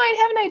 Daniel might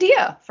have an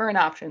idea for an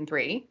option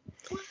 3.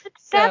 What?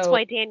 That's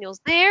why Daniel's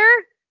there.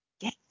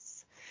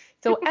 Yes.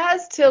 So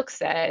as Tilk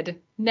said,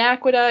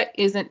 Naquita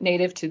isn't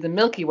native to the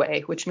Milky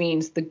Way, which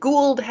means the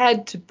Gould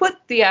had to put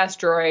the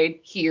asteroid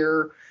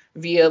here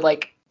via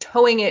like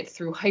towing it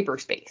through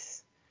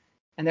hyperspace.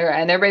 And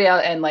everybody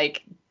else and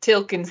like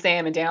Tilk and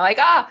Sam and Dan are like,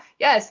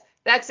 yes,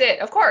 that's it.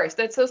 Of course,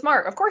 that's so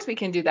smart. Of course we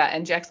can do that.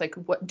 And Jack's like,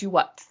 what? Do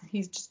what?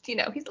 He's just, he's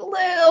a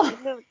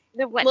little,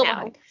 the what little now?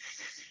 behind.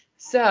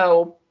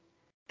 So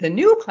the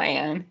new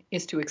plan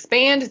is to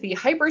expand the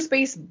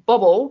hyperspace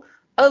bubble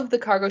of the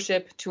cargo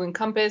ship to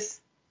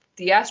encompass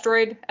the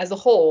asteroid as a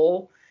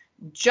whole,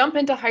 jump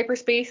into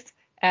hyperspace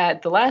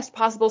at the last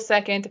possible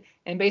second,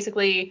 and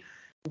basically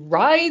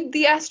ride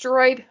the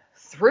asteroid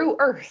through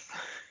Earth,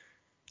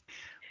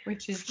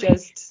 which is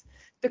just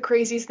the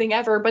craziest thing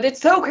ever, but it's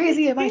so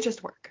crazy it might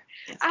just work.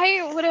 Yes.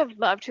 I would have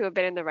loved to have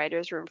been in the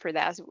writer's room for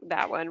that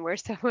one where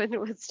someone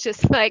was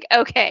just like,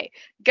 okay,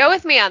 go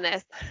with me on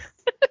this.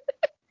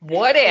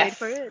 What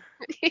if? Wait for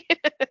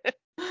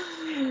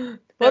it.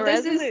 Well,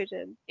 this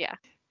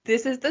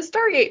is the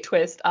Stargate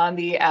twist on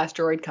the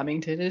asteroid coming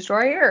to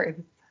destroy Earth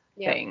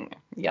thing.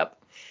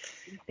 Yep.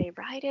 They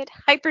ride it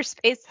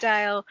hyperspace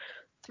style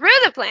through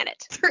the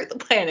planet. Through the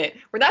planet.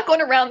 We're not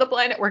going around the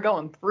planet, we're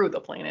going through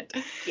the planet.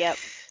 Yep.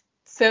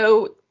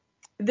 So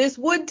this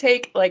would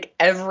take like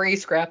every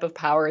scrap of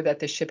power that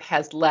the ship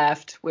has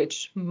left,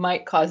 which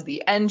might cause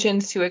the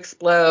engines to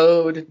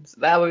explode.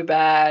 So that would be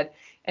bad.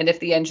 And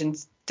if the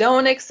engines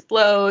don't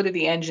explode,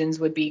 the engines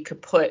would be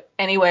kaput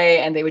anyway,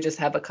 and they would just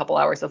have a couple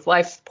hours of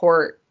life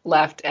support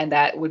left, and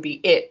that would be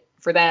it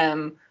for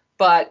them.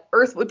 But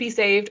Earth would be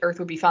saved, Earth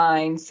would be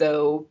fine,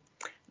 so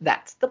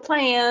that's the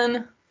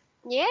plan.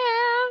 Yeah.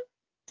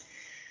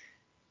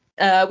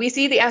 We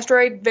see the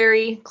asteroid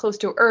very close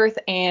to Earth,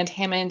 and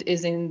Hammond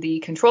is in the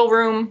control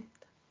room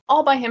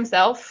all by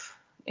himself.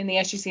 In the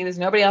SGC, there's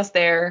nobody else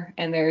there,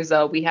 and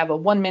we have a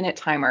 1-minute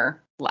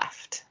timer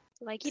left.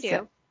 Like you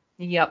do.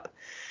 Yep.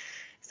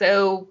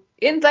 So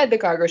inside the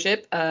cargo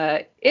ship,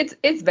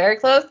 it's very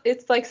close.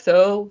 It's like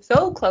so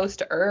close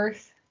to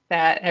Earth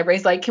that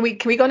everybody's like, can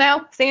we go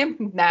now,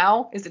 Sam?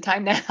 Now? Is it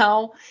time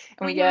now?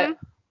 And we get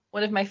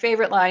one of my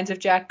favorite lines of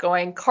Jack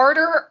going,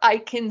 Carter, I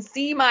can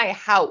see my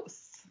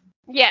house.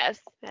 Yes,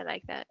 I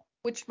like that.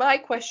 Which my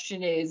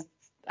question is,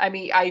 I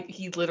mean,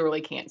 he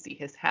literally can't see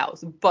his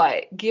house,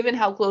 but given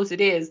how close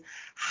it is,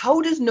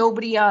 how does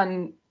nobody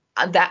on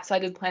that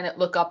side of the planet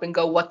look up and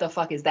go, what the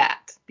fuck is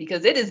that?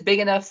 Because it is big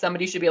enough,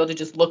 somebody should be able to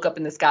just look up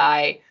in the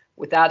sky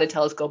without a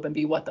telescope and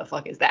be, what the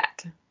fuck is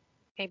that?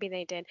 Maybe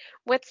they did.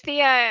 What's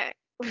the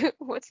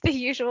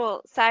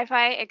usual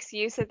sci-fi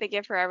excuse that they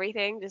give for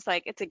everything? Just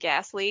like, it's a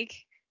gas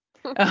leak.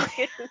 Oh.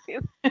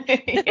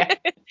 Yeah.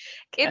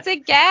 It's a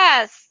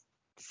gas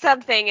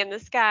something in the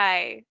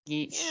sky.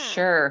 Yeah.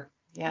 Sure.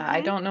 Yeah,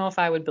 I don't know if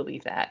I would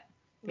believe that.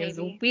 Maybe. It was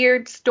a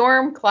weird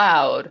storm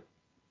cloud.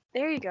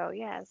 There you go.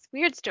 Yes,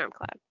 weird storm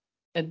cloud.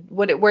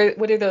 What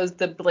are those?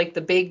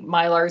 The big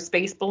Mylar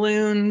space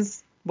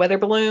balloons, weather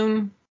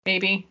balloon,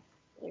 maybe.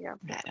 There you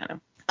go. I don't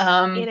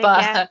know. In a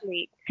gas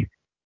leak.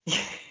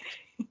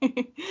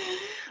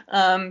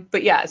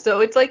 But yeah, so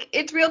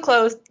it's real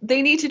close.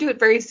 They need to do it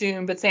very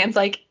soon, but Sam's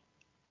like,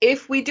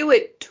 if we do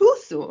it too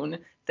soon,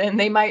 then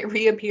they might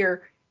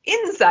reappear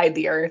inside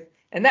the Earth,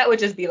 and that would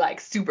just be like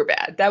super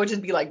bad. That would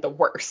just be like the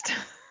worst.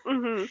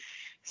 Mm-hmm.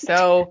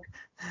 So,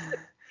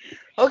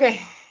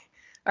 okay.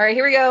 All right,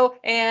 here we go.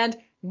 And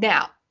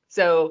now,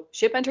 so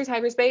ship enters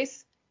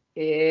hyperspace,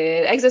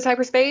 it exits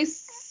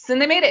hyperspace, and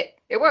they made it.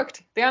 It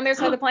worked. They're on their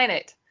side of the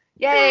planet.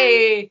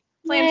 Yay!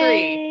 Plan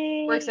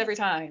 3 works every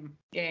time.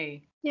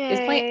 Yay.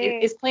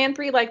 Is Plan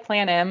 3 like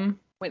Plan M,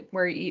 where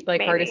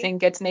Hardison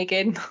gets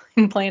naked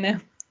in Plan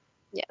M?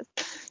 Yes.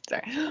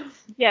 Sorry.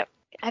 Yep.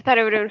 I thought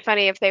it would have been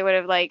funny if they would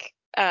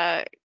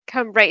have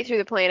come right through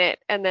the planet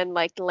and then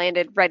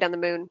landed right on the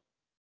moon.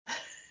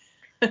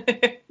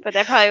 But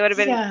that probably would have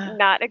been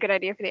not a good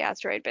idea for the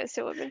asteroid, but it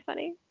still would have been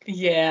funny.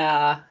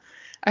 Yeah.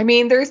 I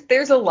mean,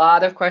 there's a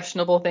lot of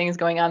questionable things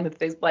going on with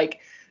things.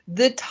 Like,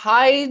 the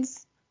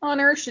tides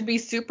on Earth should be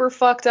super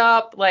fucked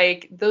up.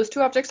 Like, those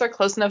two objects are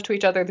close enough to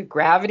each other. The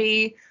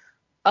gravity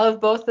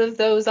of both of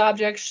those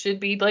objects should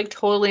be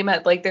totally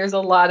met. Like, there's a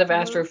lot of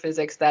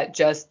astrophysics that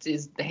just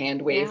is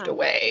hand waved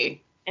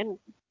away. And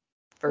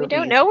we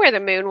don't know where the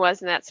moon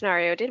was in that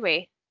scenario, did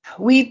we?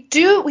 We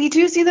do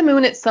see the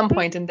moon at some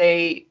point, and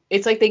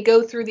it's like they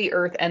go through the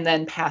Earth and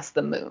then past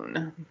the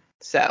moon.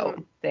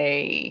 So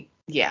they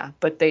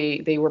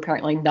were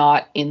apparently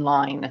not in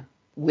line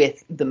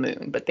with the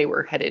moon, but they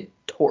were headed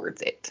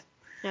towards it.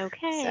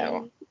 Okay.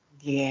 So,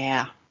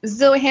 yeah.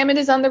 Zoe Hammond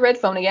is on the red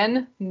phone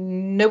again.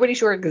 Nobody's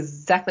sure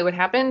exactly what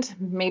happened.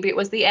 Maybe it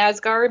was the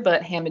Asgard,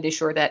 but Hammond is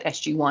sure that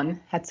SG1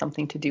 had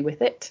something to do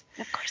with it.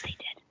 Of course they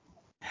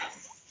did.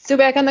 So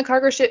back on the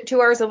cargo ship,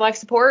 2 hours of life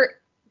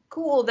support.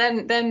 Cool.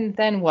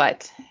 Then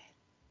what?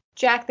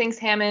 Jack thinks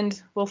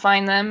Hammond will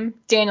find them.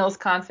 Daniel's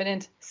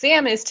confident.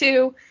 Sam is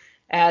too,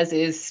 as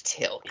is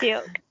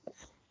Teal'c.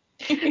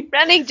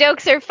 Running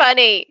jokes are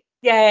funny.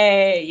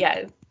 Yay,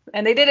 yes.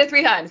 And they did it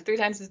 3 times. 3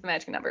 times is the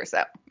magic number,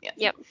 so yeah.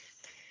 Yep.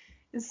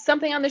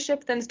 Something on the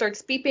ship then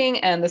starts beeping,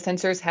 and the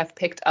sensors have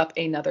picked up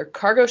another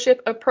cargo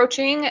ship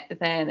approaching.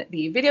 Then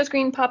the video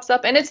screen pops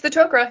up, and it's the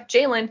Tok'ra,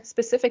 Jalen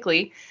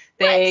specifically.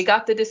 They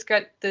got the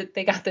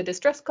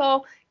distress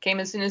call, came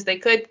as soon as they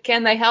could.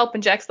 Can they help?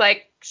 And Jack's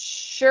like,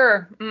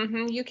 sure,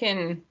 you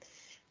can.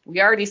 We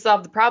already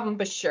solved the problem,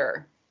 but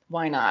sure,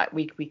 why not?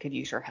 We could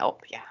use your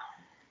help, yeah.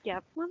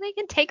 Yep. Well, they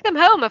can take them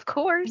home, of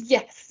course.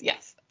 Yes,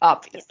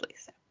 obviously.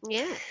 So.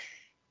 Yeah.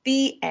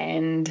 The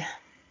end.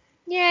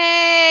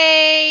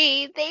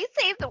 Yay! They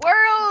saved the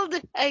world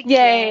again.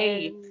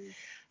 Yay!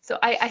 So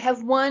I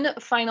have one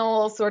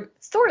final sort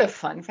of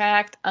fun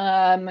fact.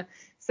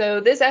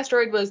 So this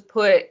asteroid was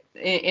put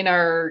in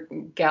our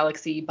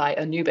galaxy by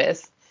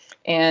Anubis,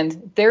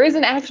 and there is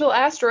an actual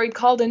asteroid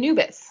called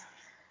Anubis.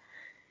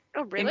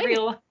 Oh,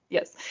 really?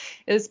 Yes.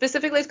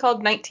 Specifically, it's called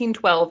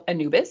 1912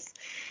 Anubis.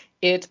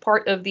 It's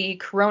part of the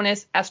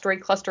Coronis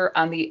asteroid cluster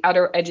on the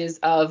outer edges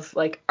of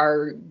like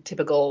our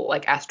typical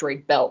like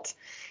asteroid belt.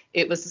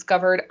 It was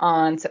discovered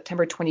on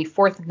September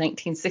 24th,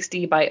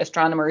 1960 by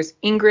astronomers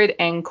Ingrid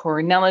and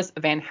Cornelis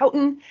van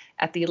Houten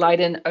at the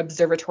Leiden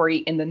Observatory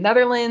in the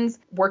Netherlands,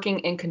 working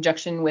in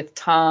conjunction with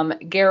Tom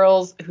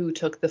Garrels, who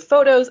took the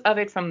photos of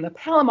it from the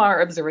Palomar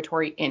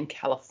Observatory in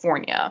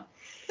California.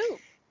 Ooh.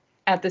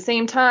 At the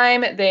same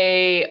time,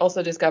 they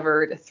also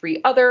discovered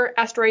 3 other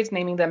asteroids,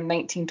 naming them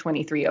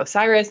 1923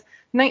 Osiris,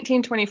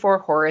 1924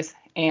 Horus,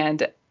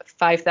 and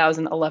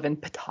 5011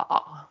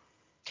 Ptah.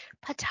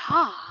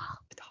 Ptah.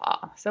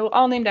 So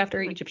all named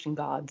after Egyptian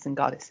gods and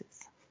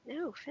goddesses.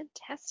 Oh,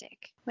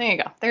 fantastic. There you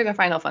go. There's our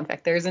final fun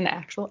fact. There's an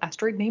actual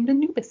asteroid named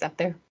Anubis out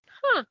there.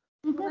 Huh.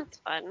 Well, that's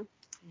fun.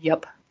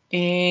 Yep.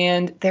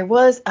 And there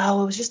was, it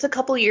was just a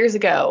couple years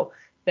ago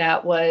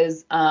that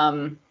was,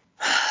 why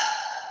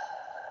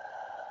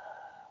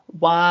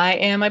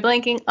am I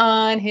blanking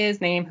on his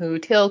name who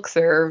Teal'c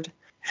served?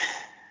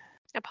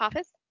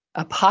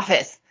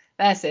 Apophis.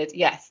 That's it.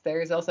 Yes,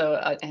 there's also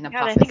an Apophis.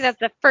 God, I think that's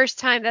the first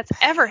time that's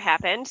ever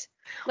happened.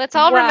 Let's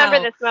all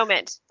remember this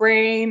moment.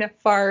 Brain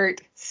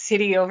fart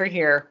city over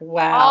here.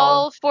 Wow.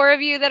 All 4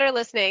 of you that are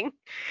listening,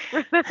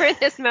 remember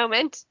this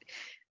moment.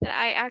 That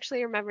I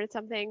actually remembered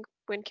something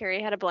when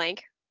Carrie had a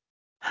blank.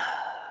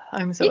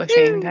 I'm so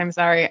ashamed. I'm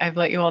sorry. I've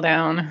let you all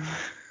down.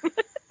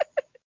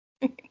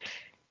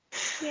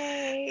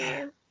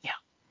 Yay. Yeah.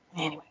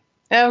 Anyway.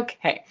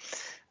 Okay.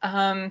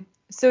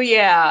 So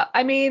yeah,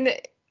 I mean,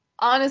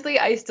 honestly,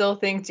 I still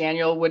think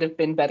Daniel would have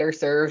been better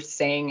served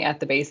staying at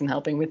the base and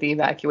helping with the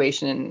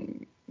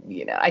evacuation.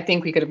 I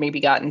think we could have maybe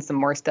gotten some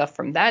more stuff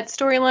from that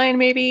storyline,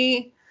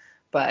 maybe.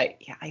 But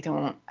yeah, I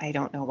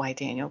don't know why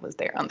Daniel was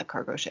there on the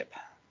cargo ship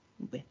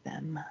with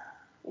them.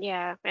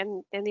 Yeah,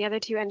 and the other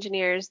 2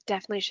 engineers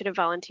definitely should have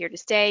volunteered to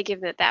stay,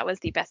 given that was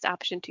the best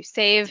option to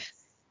save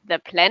the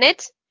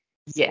planet.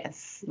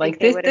 Yes, like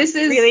this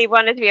is really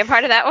wanted to be a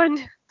part of that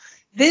one.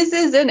 This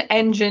is an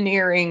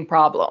engineering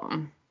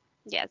problem.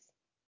 Yes.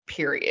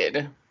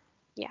 Period.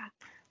 Yeah.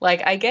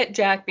 Like, I get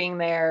Jack being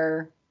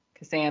there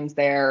because Sam's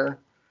there.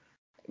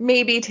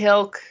 Maybe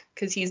Teal'c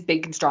because he's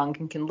big and strong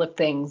and can lift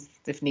things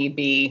if need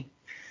be.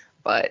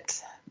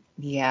 But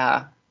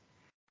yeah,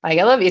 I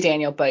love you,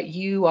 Daniel, but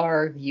you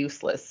are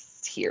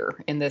useless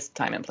here in this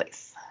time and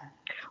place.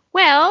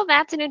 Well,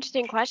 that's an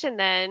interesting question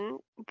then.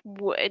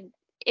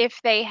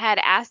 If they had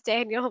asked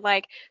Daniel,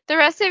 like, the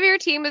rest of your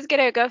team is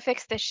going to go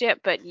fix the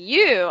ship, but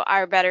you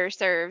are better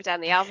served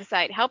on the Alpha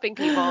site helping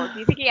people, do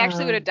you think he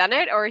actually would have done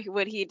it? Or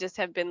would he just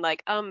have been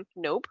like,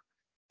 nope.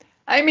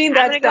 I mean,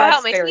 I'm going to go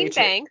help my team,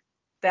 thanks.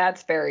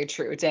 That's very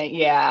true.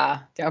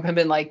 Yeah. Don't have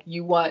been like,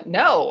 you want,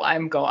 no,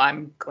 I'm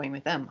going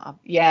with them.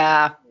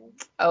 Yeah.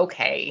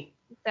 Okay.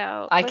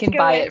 So I can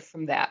buy it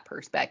from that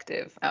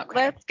perspective. Okay.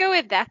 Let's go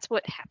with that's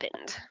what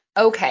happened.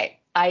 Okay.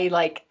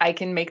 I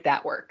can make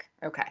that work.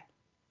 Okay.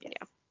 Yes.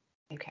 Yeah.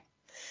 Okay.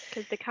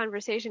 Because the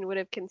conversation would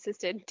have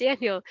consisted,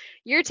 Daniel,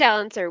 your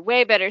talents are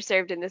way better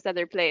served in this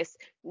other place.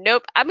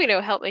 Nope, I'm going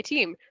to help my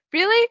team.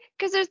 Really?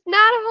 Because there's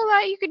not a whole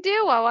lot you could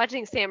do while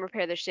watching Sam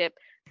repair the ship.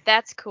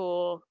 That's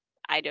cool.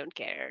 I don't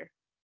care.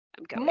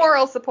 I'm going.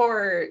 Moral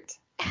support.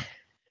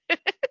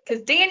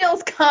 Because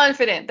Daniel's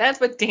confident. That's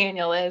what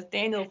Daniel is.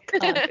 Daniel's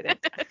confident.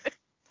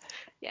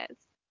 Yes.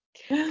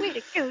 Way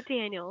to go,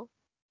 Daniel.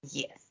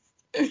 Yes.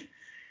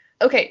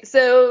 Okay,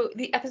 so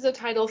the episode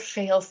title,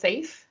 Fail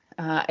Safe.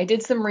 I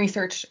did some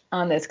research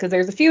on this because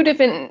there's a few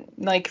different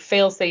like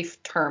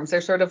fail-safe terms.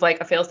 There's sort of like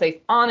a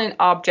fail-safe on an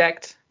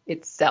object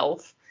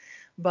itself,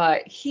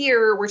 But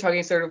here we're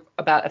talking sort of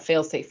about a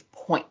fail-safe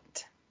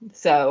point.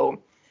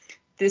 So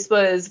this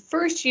was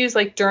first used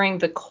like during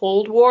the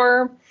Cold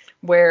War,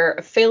 where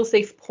a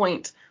fail-safe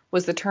point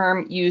was the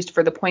term used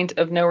for the point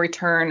of no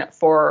return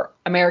for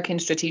American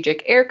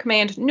Strategic Air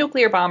Command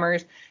nuclear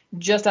bombers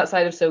just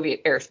outside of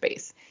Soviet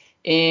airspace.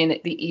 In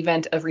the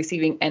event of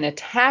receiving an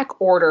attack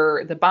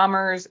order, the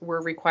bombers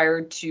were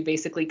required to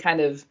basically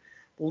kind of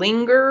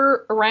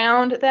linger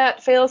around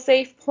that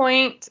fail-safe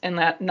point and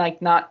that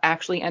like not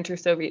actually enter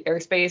Soviet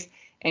airspace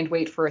and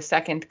wait for a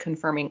second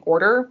confirming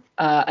order.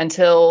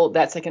 Until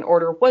that second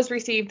order was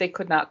received, they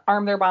could not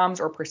arm their bombs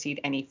or proceed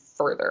any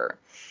further.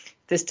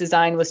 This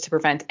design was to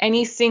prevent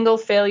any single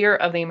failure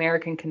of the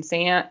American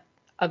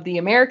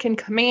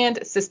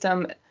command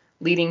system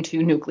leading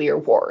to nuclear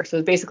war. So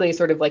it's basically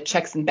sort of like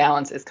checks and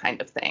balances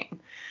kind of thing.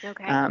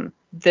 Okay.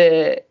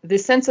 The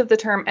sense of the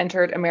term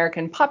entered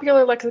American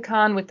popular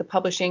lexicon with the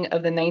publishing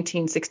of the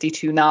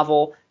 1962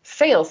 novel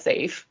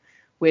Failsafe,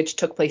 which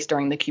took place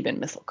during the Cuban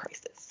Missile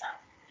Crisis.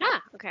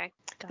 Ah, okay.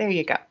 There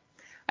you go.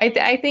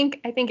 I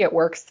think it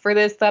works for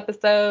this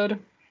episode.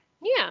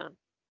 Yeah.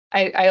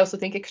 I also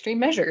think extreme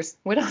measures.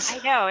 What else? I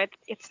know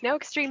it's no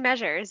extreme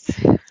measures.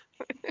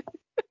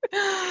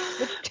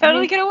 It's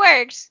totally could have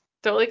worked.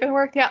 Totally could have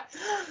worked, yeah.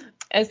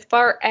 As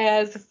far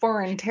as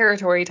foreign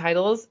territory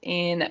titles,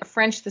 in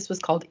French this was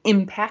called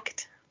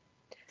Impact.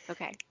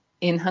 Okay.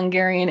 In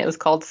Hungarian it was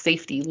called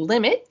Safety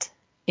Limit.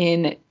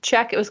 In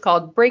Czech it was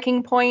called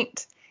Breaking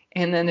Point.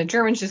 And then the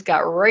Germans just got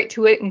right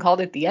to it and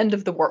called it The End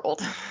of the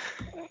World.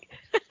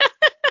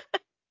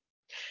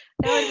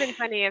 That would have been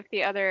funny if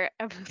the other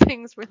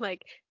things were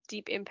like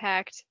Deep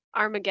Impact,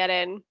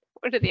 Armageddon.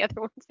 What are the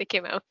other ones that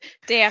came out?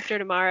 Day After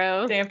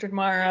Tomorrow. Day After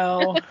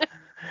Tomorrow.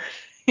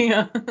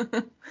 Yeah.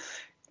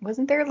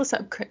 Wasn't there a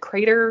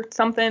crater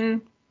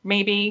something?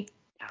 Maybe.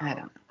 Oh,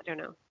 I don't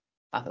know.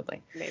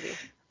 Possibly. Maybe.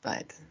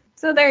 But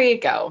so there you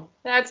go.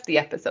 That's the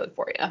episode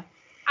for you.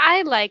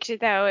 I liked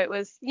it though. It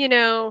was,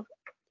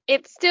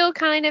 it still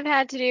kind of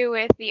had to do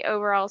with the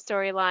overall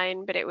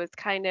storyline, but it was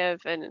kind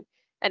of an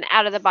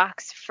out of the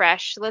box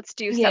fresh. Let's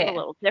do something a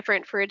little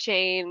different for a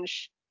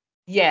change.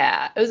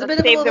 Yeah. It was a bit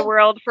of a save little... the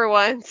world for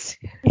once.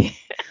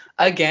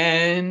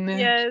 Again.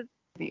 Yes.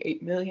 The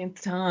 8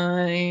 millionth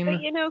time.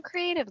 But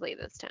creatively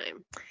this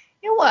time.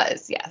 It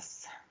was,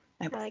 yes.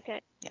 I like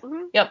it. Yeah.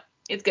 Mm-hmm. Yep.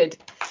 It's good.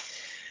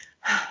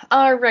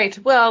 All right.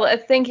 Well,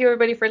 thank you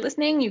everybody for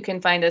listening. You can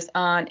find us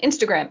on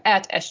Instagram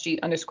at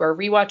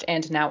SG_rewatch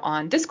and now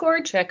on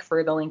Discord. Check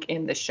for the link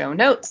in the show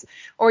notes.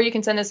 Or you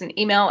can send us an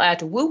email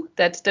at woo,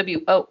 that's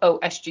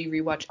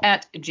WOOSGrewatch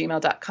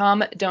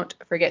 @gmail.com. Don't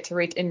forget to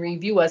rate and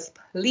review us,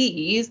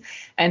 please.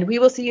 And we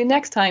will see you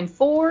next time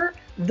for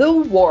The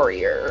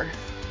Warrior.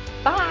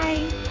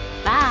 Bye.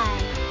 Bye.